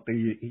seem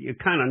healthy. You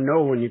kind of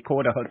know when you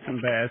caught a Hudson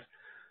bass.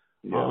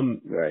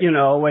 And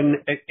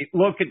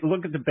look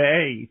at the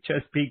bay,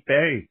 Chesapeake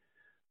Bay.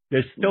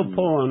 They're still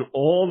pulling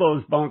all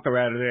those bunker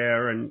out of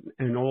there, and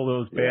all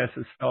those bass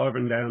are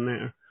starving down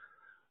there,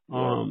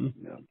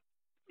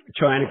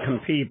 trying to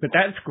compete. But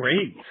that's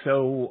great.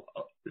 So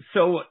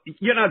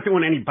you're not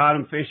doing any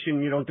bottom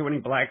fishing. You don't do any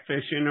black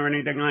fishing or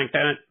anything like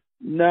that.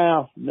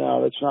 No,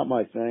 that's not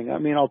my thing.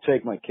 I'll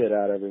take my kid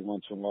out every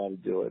once in a while to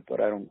do it, but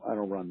I don't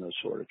run those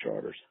sort of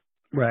charters.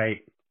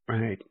 Right.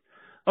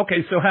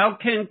 Okay, so how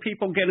can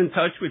people get in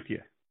touch with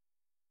you?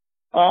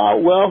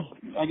 Well,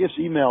 I guess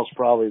email's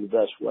probably the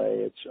best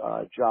way. It's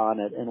John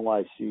at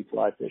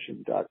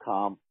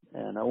nycflyfishing.com,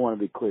 and I want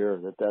to be clear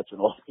that that's an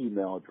old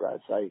email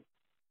address. I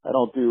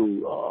don't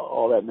do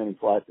all that many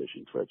fly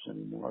fishing trips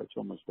anymore. It's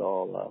almost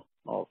all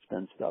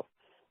spin stuff.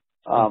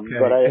 Okay.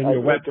 But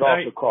you could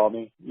also call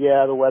me.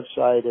 Yeah, the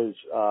website is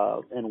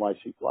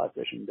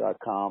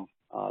nycflyfishing.com.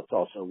 It's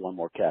also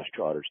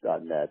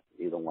onemorecashcharters.net.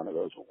 Either one of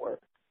those will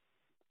work.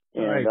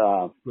 And,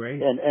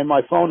 great. And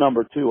my phone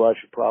number too, I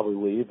should probably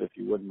leave if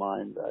you wouldn't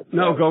mind.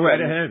 No, go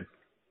right ahead.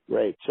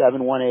 Great.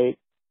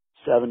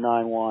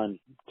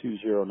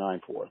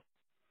 718-791-2094. All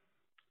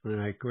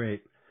right,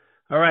 great.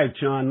 All right,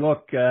 John,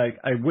 look,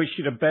 I wish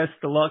you the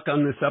best of luck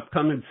on this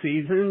upcoming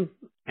season,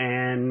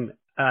 and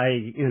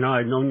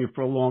I've known you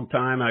for a long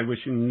time. I wish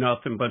you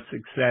nothing but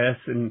success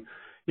and,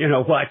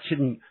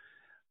 watching,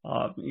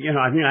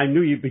 I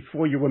knew you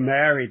before you were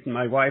married, and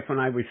my wife and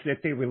I would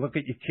sit there, we look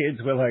at your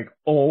kids, we're like,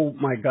 oh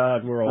my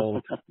God, we're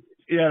old.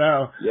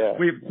 Yeah.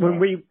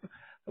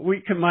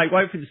 My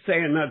wife was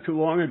saying not too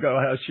long ago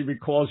how she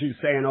recalls you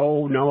saying,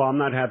 oh no, I'm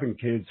not having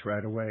kids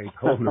right away.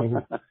 Oh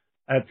no,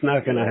 that's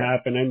not going to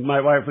happen. And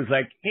my wife was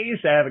like, he's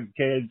having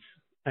kids.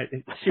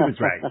 She was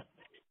right.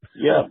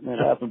 Yeah, it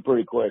happened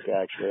pretty quick,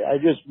 actually.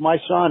 My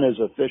son is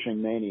a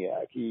fishing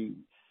maniac. He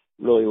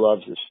really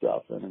loves this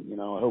stuff, and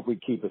I hope we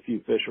keep a few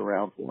fish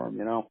around for him.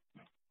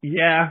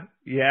 Yeah.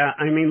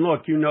 I mean,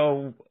 look,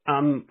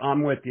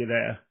 I'm with you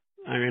there.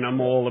 I mean, I'm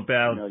all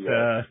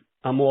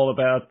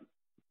about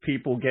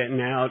people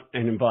getting out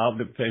and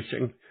involved in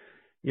fishing.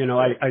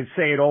 I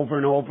say it over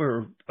and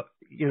over.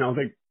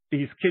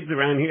 These kids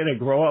around here, they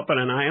grow up on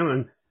an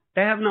island.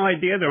 They have no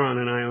idea they're on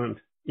an island.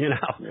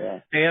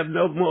 They have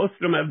most of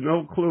them have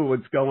no clue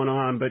what's going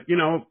on. But,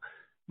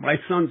 my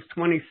son's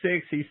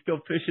 26. He still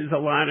fishes a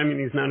lot. I mean,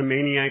 he's not a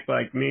maniac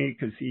like me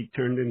because he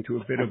turned into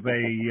a bit of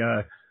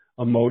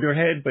a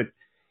motorhead, but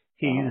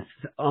he's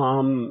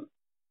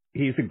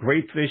a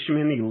great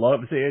fisherman. He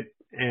loves it,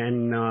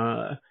 and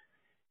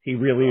he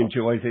really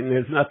enjoys it. And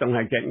there's nothing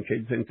like getting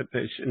kids into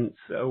fishing.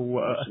 So,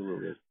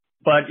 absolutely.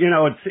 But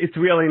it's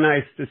really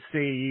nice to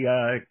see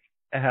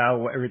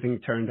how everything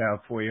turned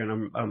out for you,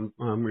 and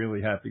I'm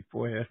really happy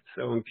for you.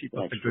 So keep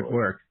up the good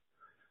work.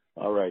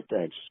 All right,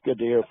 thanks. It's good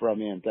to hear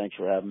from you, and thanks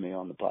for having me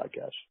on the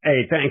podcast.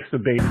 Hey, thanks for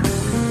being.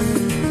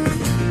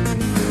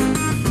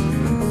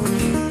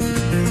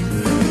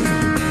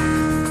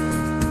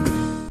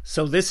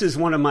 So this is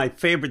one of my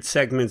favorite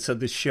segments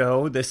of the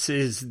show. This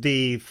is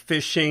the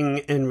fishing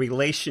and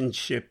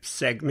relationship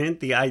segment.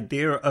 The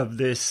idea of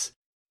this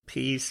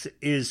piece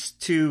is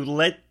to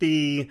let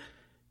the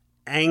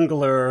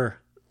angler,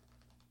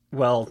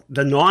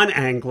 the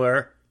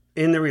non-angler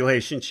in the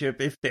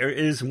relationship, if there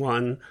is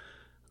one,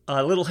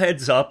 a little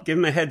heads up, give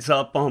them a heads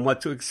up on what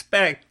to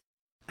expect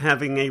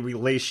having a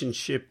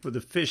relationship with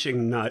a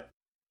fishing nut.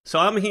 So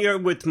I'm here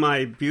with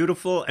my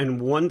beautiful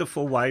and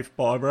wonderful wife,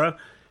 Barbara,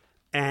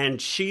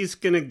 and she's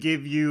going to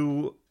give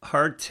you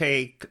her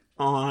take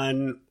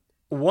on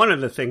one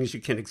of the things you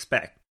can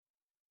expect.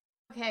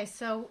 Okay,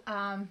 so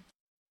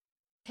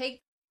take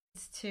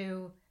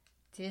to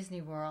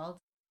Disney World,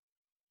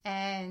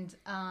 and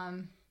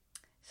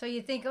so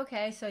you think,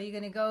 okay, so you're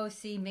going to go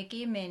see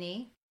Mickey and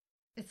Minnie.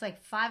 It's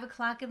like 5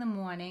 o'clock in the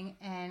morning,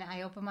 and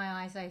I open my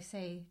eyes. I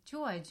say,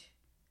 George,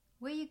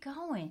 where you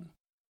going?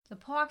 The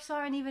parks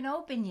aren't even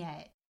open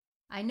yet.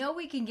 I know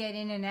we can get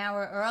in an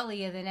hour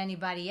earlier than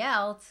anybody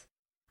else.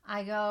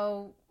 I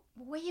go,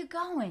 where you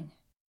going?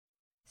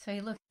 So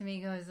he looks at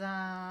me and goes,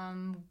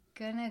 I'm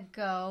gonna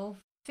go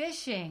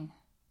fishing.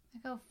 I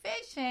go,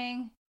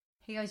 fishing?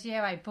 He goes,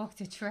 yeah, I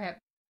booked a trip.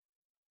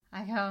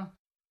 I go,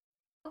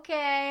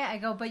 okay. I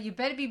go, but you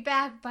better be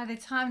back by the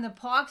time the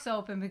park's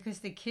open because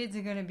the kids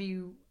are going to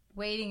be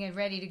waiting and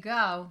ready to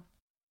go.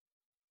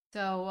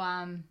 So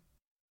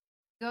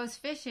he goes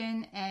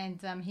fishing,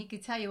 and he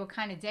could tell you what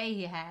kind of day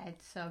he had.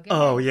 So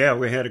yeah,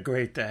 we had a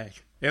great day.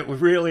 It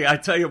was really, I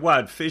tell you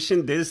what,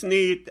 fishing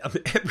Disney,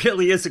 it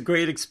really is a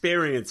great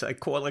experience. I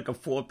caught like a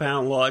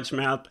 4-pound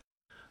largemouth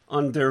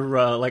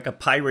under like a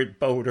pirate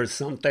boat or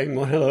something,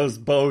 one of those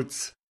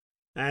boats.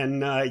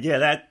 And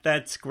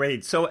that's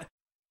great. So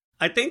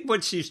I think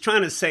what she's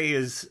trying to say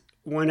is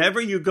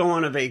whenever you go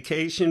on a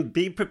vacation,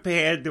 be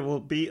prepared. There will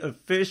be a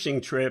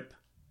fishing trip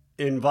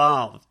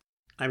involved.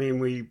 I mean,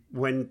 we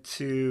went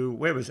to,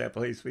 where was that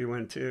place we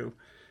went to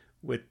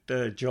with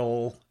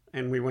Joel?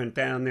 And we went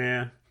down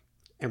there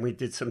and we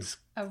did some...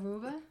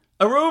 Aruba?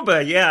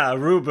 Aruba, yeah,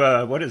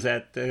 Aruba. What is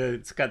that?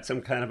 It's got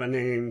some kind of a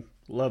name,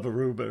 Love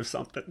Aruba or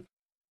something.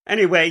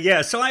 Anyway,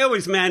 yeah, so I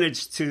always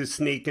managed to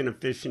sneak in a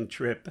fishing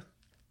trip.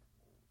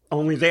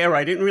 Only there,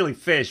 I didn't really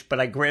fish, but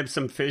I grabbed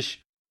some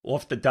fish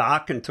off the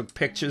dock and took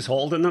pictures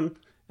holding them.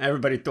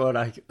 Everybody thought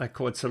I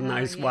caught some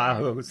nice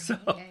wahoos. So.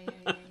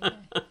 Yeah.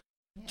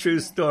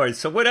 True story.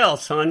 So what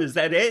else, hon? Is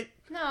that it?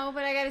 No,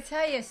 but I got to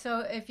tell you,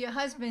 so if your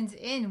husband's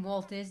in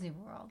Walt Disney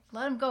World,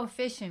 let him go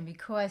fishing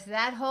because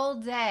that whole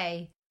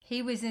day,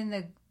 he was in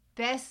the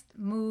best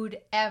mood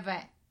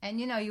ever.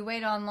 And, you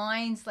wait on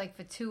lines like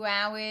for 2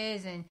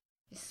 hours and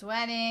you're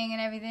sweating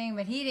and everything,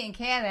 but he didn't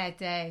care that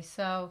day.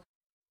 So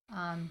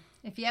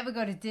if you ever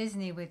go to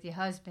Disney with your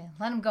husband,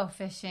 let him go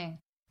fishing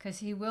because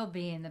he will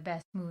be in the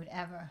best mood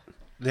ever.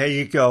 There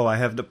you go. I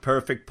have the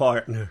perfect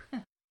partner.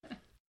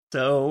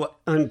 So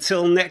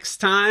until next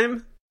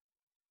time,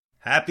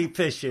 happy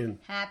fishing.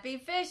 Happy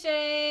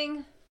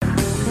fishing.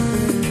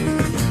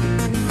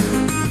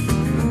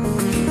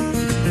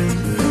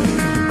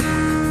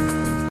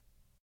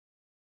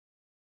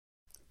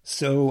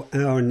 So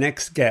our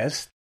next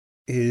guest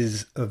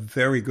is a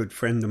very good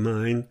friend of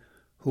mine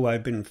who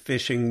I've been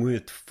fishing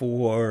with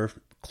for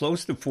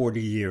close to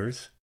 40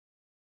 years.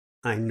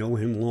 I know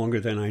him longer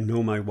than I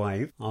know my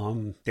wife.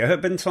 There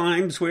have been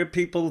times where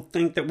people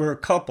think that we're a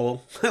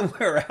couple.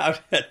 We're out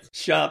at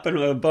shopping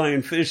or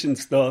buying fishing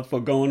stuff or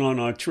going on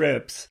our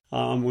trips.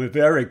 We're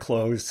very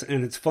close.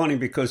 And it's funny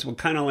because we're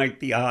kind of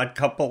like the odd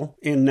couple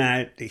in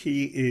that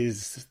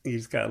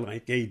he's got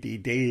like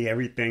ADD.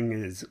 Everything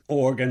is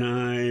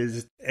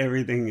organized.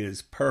 Everything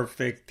is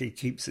perfect. He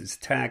keeps his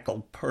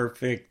tackle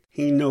perfect.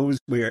 He knows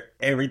where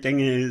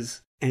everything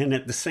is. And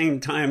at the same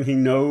time, he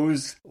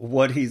knows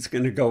what he's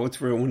going to go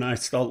through when I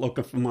start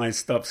looking for my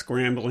stuff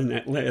scrambling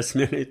at last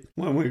minute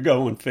when we're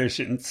going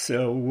fishing.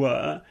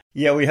 So,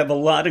 yeah, we have a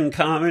lot in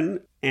common.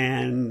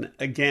 And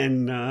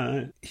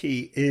again,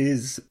 he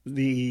is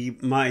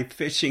my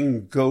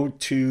fishing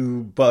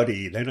go-to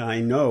buddy that I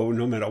know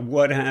no matter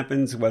what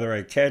happens, whether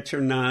I catch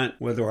or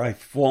not, whether I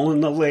fall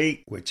in the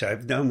lake, which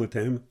I've done with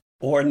him,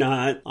 or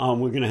not,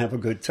 we're going to have a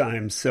good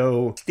time.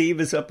 So Steve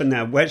is up in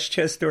that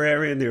Westchester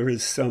area. There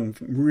is some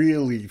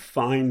really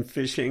fine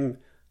fishing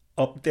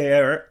up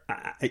there.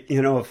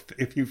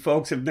 If you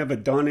folks have never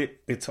done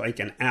it, it's like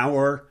an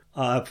hour.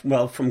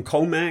 From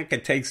Comac,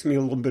 it takes me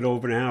a little bit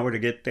over an hour to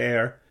get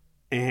there.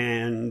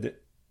 And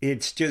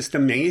it's just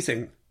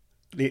amazing.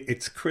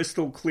 It's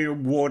crystal clear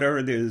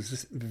water.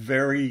 There's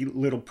very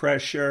little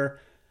pressure.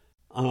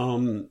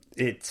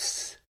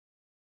 It's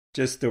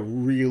just a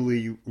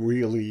really,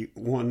 really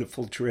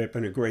wonderful trip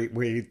and a great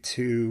way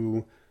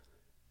to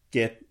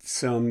get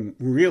some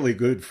really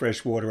good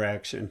freshwater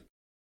action.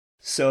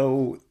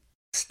 So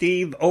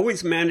Steve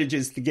always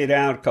manages to get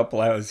out a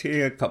couple hours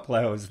here, a couple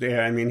hours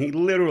there. I mean, he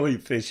literally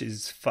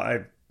fishes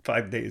five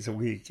days a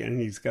week, and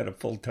he's got a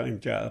full-time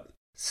job,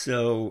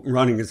 so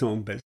running his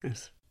own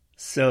business.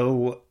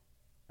 So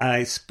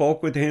I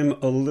spoke with him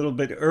a little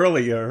bit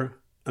earlier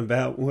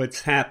about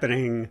what's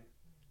happening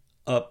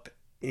up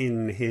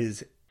in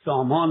his... So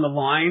I'm on the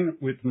line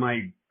with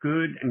my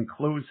good and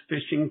close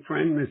fishing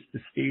friend, Mr.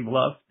 Steve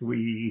Luft.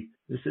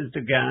 This is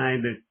the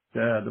guy that,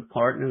 the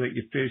partner that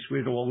you fish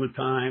with all the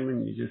time,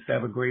 and you just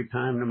have a great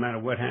time no matter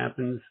what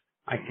happens.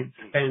 I could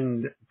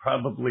spend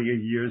probably a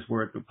year's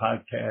worth of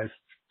podcasts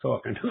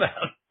talking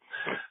about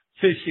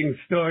fishing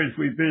stories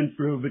we've been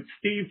through, but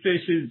Steve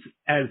fishes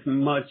as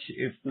much,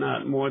 if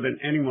not more than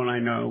anyone I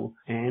know,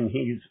 and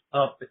he's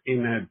up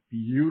in a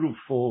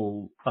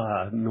beautiful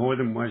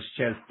northern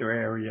Westchester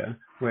area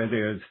where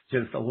there's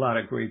just a lot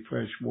of great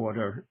fresh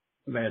water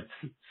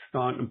that's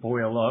starting to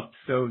boil up.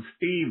 So,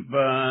 Steve,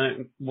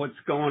 what's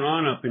going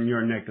on up in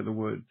your neck of the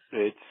woods?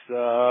 It's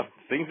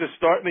things are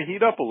starting to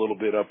heat up a little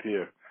bit up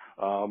here.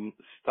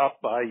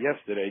 Stopped by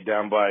yesterday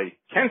down by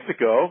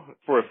Kensico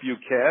for a few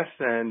casts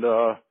and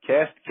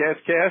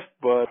cast,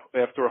 but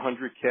after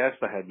 100 casts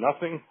I had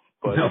nothing.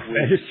 But no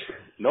fish.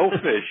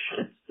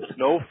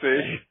 No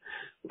fish.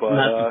 But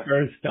not the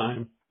first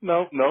time.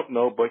 No,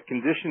 but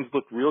conditions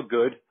look real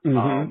good.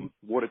 Mm-hmm.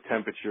 Water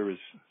temperature is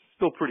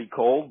still pretty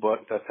cold,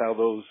 but that's how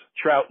those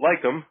trout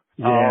like them.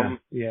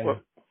 Yeah.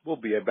 We'll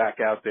be back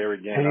out there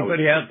again.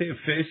 Anybody out there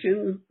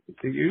fishing?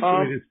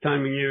 Usually this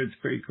time of year it's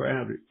pretty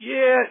crowded.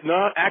 Yeah,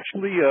 no,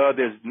 actually,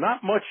 there's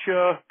not much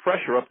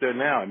pressure up there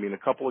now. I mean, a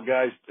couple of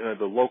guys,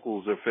 the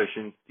locals are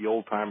fishing, the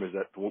old timers,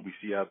 that what we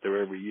see out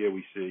there every year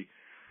we see.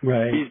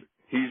 Right.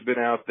 He's been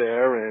out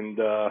there, and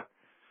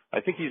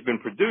I think he's been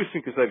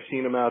producing because I've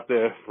seen him out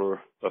there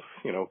for a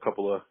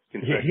couple of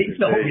consecutive days.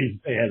 He's always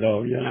there,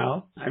 though.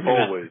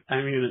 Always.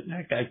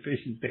 That guy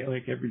fishes there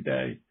like every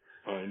day.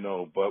 I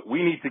know, but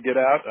we need to get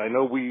out. I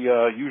know we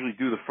usually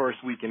do the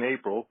first week in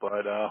April,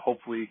 but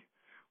hopefully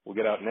we'll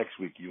get out next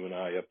week, you and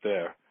I, up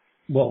there.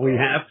 Well, we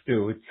have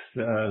to.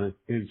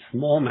 It's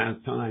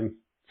smallmouth time.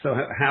 So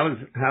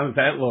how's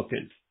that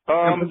looking?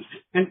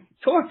 And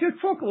talk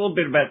a little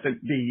bit about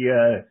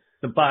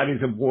the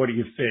bodies of water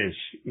you fish.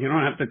 You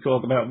don't have to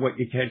talk about what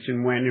you catch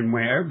and when and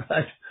where,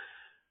 but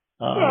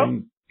I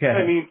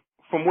mean,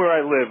 from where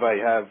I live, I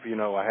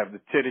have the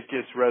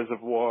Titicus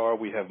Reservoir,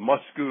 we have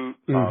Muscoot,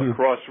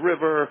 Cross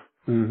River.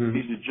 Mm-hmm.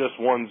 These are just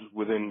ones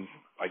within,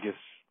 I guess,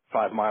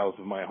 5 miles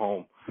of my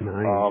home.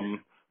 Nice.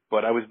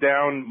 But I was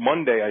down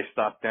Monday. I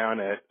stopped down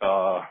at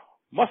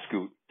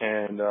Muscoot,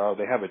 and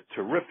they have a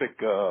terrific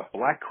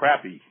black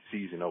crappie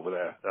season over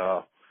there.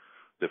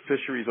 The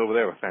fisheries over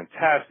there are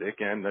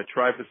fantastic, and I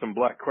tried for some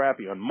black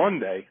crappie on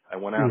Monday. I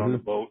went out on the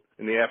boat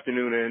in the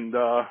afternoon and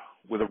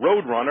with a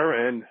road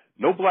runner, and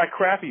no black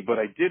crappie, but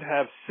I did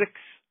have 6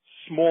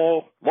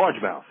 small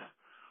largemouth.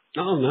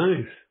 Oh,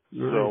 nice.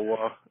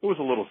 So it was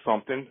a little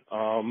something.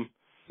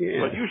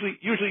 Yeah. But usually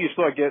you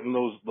start getting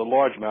the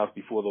largemouth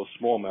before those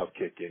smallmouth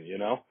kick in, you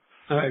know?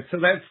 All right, so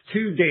that's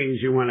 2 days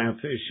you went out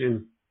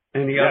fishing.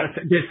 Any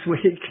other this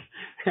week?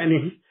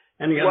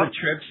 Any other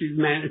trips you've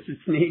managed to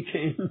sneak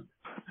in?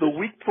 The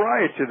week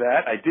prior to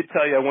that, I did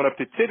tell you I went up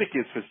to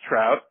Titicus for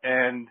trout,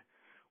 and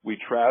we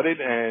trouted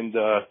and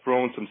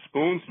thrown some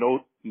spoons.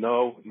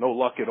 No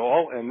luck at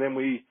all. And then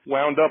we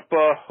wound up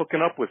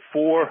hooking up with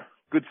 4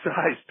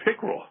 good-sized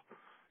pickerel.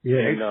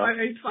 Yeah,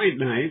 it's quite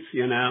nice,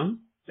 you know.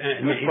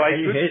 And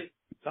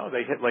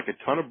they hit like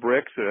a ton of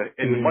bricks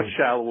in much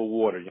shallower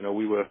water. You know,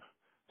 we were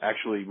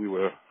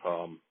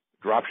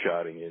drop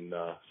shotting in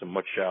some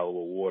much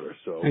shallower water.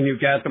 So. And you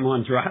got them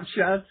on drop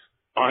shots?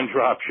 On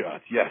drop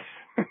shots, yes.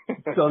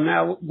 So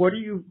now, what are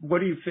you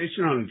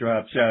fishing on a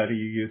drop shot? Are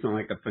you using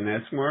like a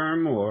finesse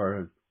worm,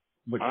 or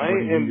what do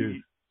you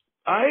use?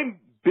 I've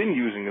been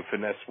using a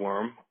finesse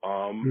worm,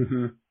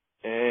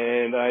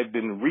 and I've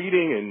been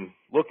reading and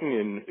looking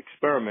and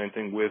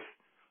experimenting with.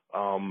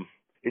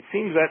 It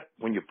seems that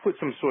when you put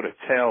some sort of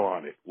tail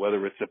on it,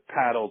 whether it's a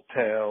paddle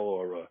tail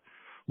or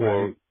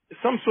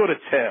some sort of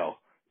tail,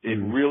 it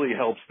really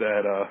helps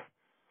that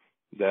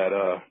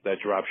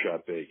drop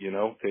shot bait. You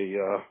know,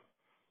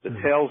 the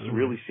tails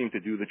really seem to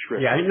do the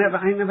trick. Yeah, I never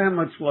had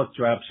much luck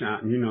drop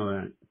shotting. You know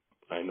that.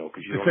 I know,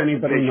 because if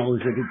anybody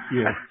knows it, it's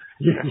you.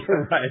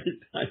 You're right.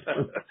 I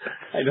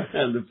don't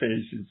have the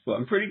patience for.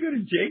 I'm pretty good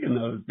at jigging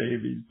those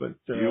babies, but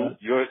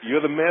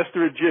you're the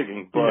master of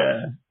jigging.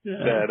 But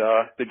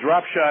that the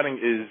drop shotting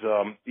is,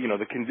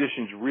 the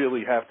conditions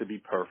really have to be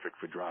perfect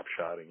for drop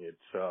shotting.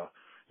 It's,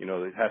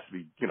 it has to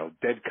be,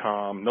 dead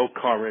calm, no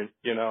current.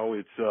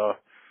 It's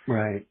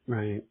right.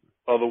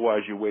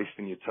 Otherwise, you're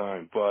wasting your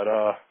time. But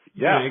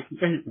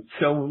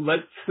So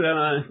let's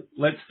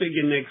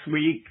figure next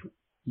week.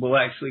 We'll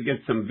actually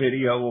get some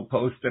video. We'll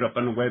post it up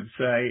on the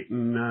website,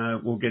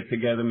 and we'll get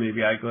together.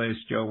 Maybe Eyeglass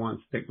Joe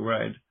wants to take a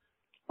ride.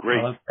 Great.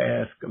 I'll have to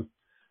ask him.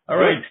 All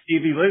right,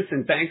 Stevie,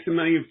 listen, thanks a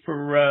million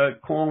for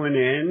calling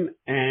in,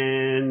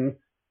 and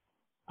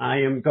I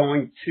am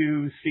going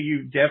to see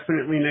you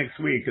definitely next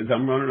week because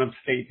I'm running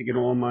upstate to get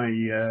all my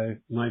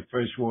my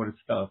freshwater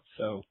stuff.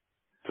 So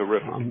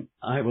terrific.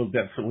 I will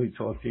definitely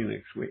talk to you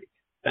next week.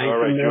 Thanks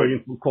a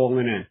million for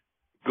calling in.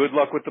 Good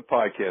luck with the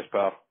podcast,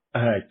 pal.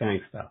 All right,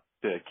 thanks, pal.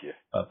 Take care.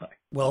 Bye-bye.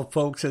 Well,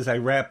 folks, as I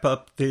wrap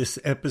up this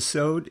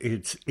episode,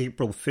 it's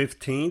April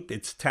 15th.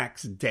 It's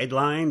tax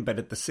deadline, but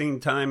at the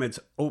same time, it's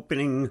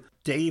opening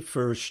day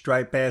for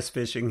striped bass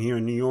fishing here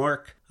in New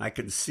York. I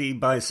can see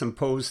by some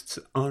posts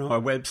on our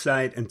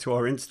website and to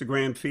our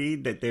Instagram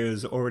feed that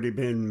there's already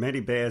been many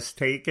bass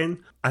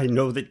taken. I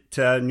know that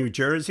New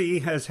Jersey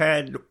has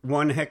had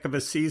one heck of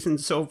a season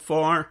so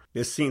far.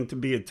 There seem to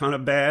be a ton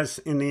of bass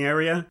in the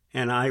area,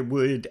 and I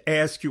would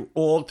ask you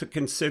all to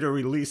consider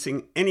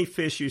releasing any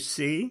fish you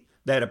see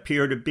that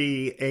appear to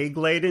be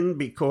egg-laden,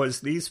 because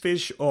these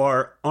fish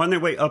are on their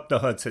way up the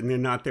Hudson. They're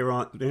not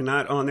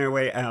on their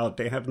way out.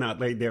 They have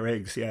not laid their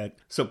eggs yet.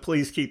 So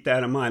please keep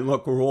that in mind.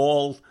 Look, we're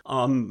all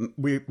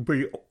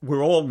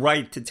we're all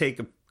right to take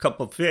a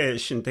couple of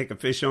fish and take a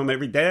fish home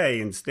every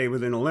day and stay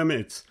within the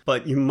limits.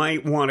 But you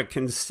might want to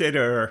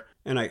consider,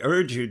 and I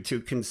urge you to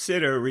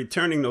consider,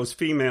 returning those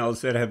females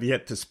that have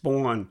yet to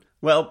spawn.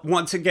 Well,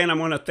 once again, I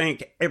want to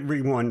thank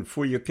everyone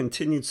for your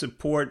continued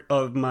support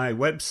of my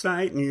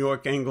website,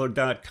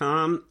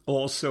 NewYorkAngler.com.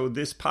 Also,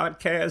 this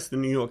podcast, the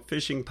New York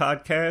Fishing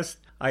Podcast.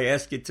 I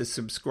ask you to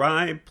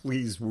subscribe.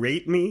 Please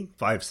rate me.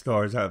 5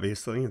 stars,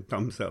 obviously, and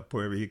thumbs up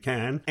wherever you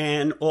can.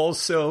 And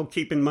also,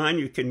 keep in mind,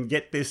 you can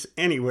get this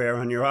anywhere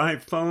on your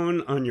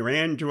iPhone, on your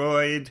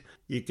Android.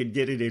 You could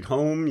get it at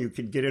home. You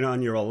could get it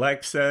on your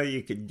Alexa.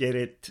 You could get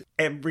it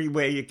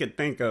everywhere you could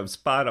think of.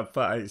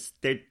 Spotify,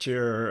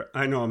 Stitcher.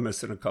 I know I'm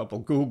missing a couple.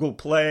 Google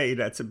Play,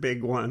 that's a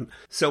big one.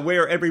 So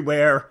we're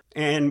everywhere.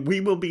 And we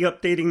will be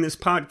updating this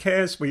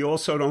podcast. We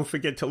also don't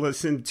forget to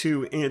listen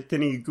to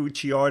Anthony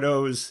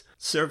Gucciardo's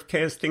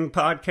Surfcasting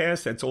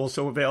podcast. That's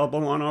also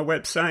available on our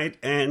website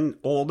and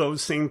all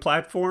those same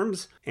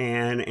platforms.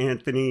 And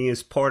Anthony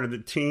is part of the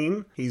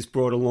team. He's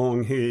brought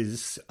along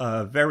his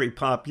very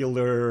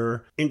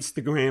popular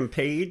Instagram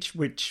page,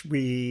 which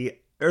we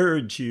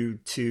urge you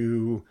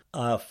to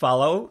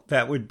follow.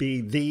 That would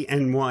be the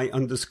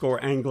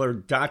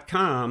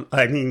ny_angler.com.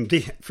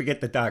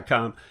 Forget the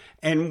 .com.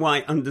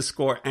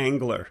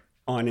 ny_angler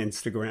on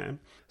Instagram.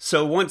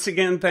 So once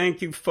again,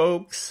 thank you,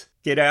 folks.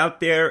 Get out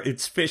there.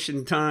 It's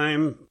fishing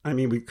time. I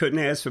mean, we couldn't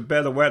ask for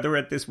better weather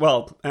at this.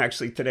 Well,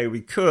 actually, today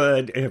we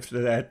could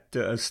after that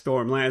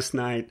storm last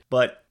night.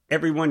 But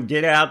everyone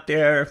get out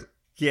there,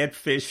 get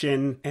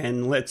fishing,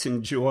 and let's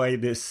enjoy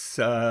this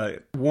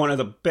one of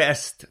the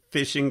best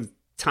fishing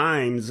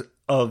times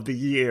of the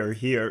year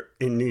here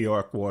in New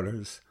York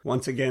waters.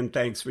 Once again,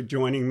 thanks for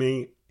joining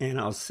me, and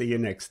I'll see you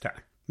next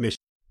time.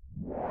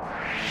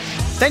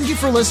 Thank you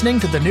for listening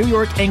to the New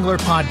York Angler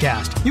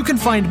Podcast. You can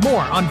find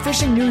more on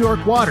fishing New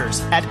York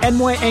waters at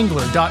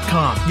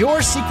nyangler.com,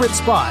 your secret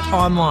spot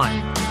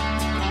online.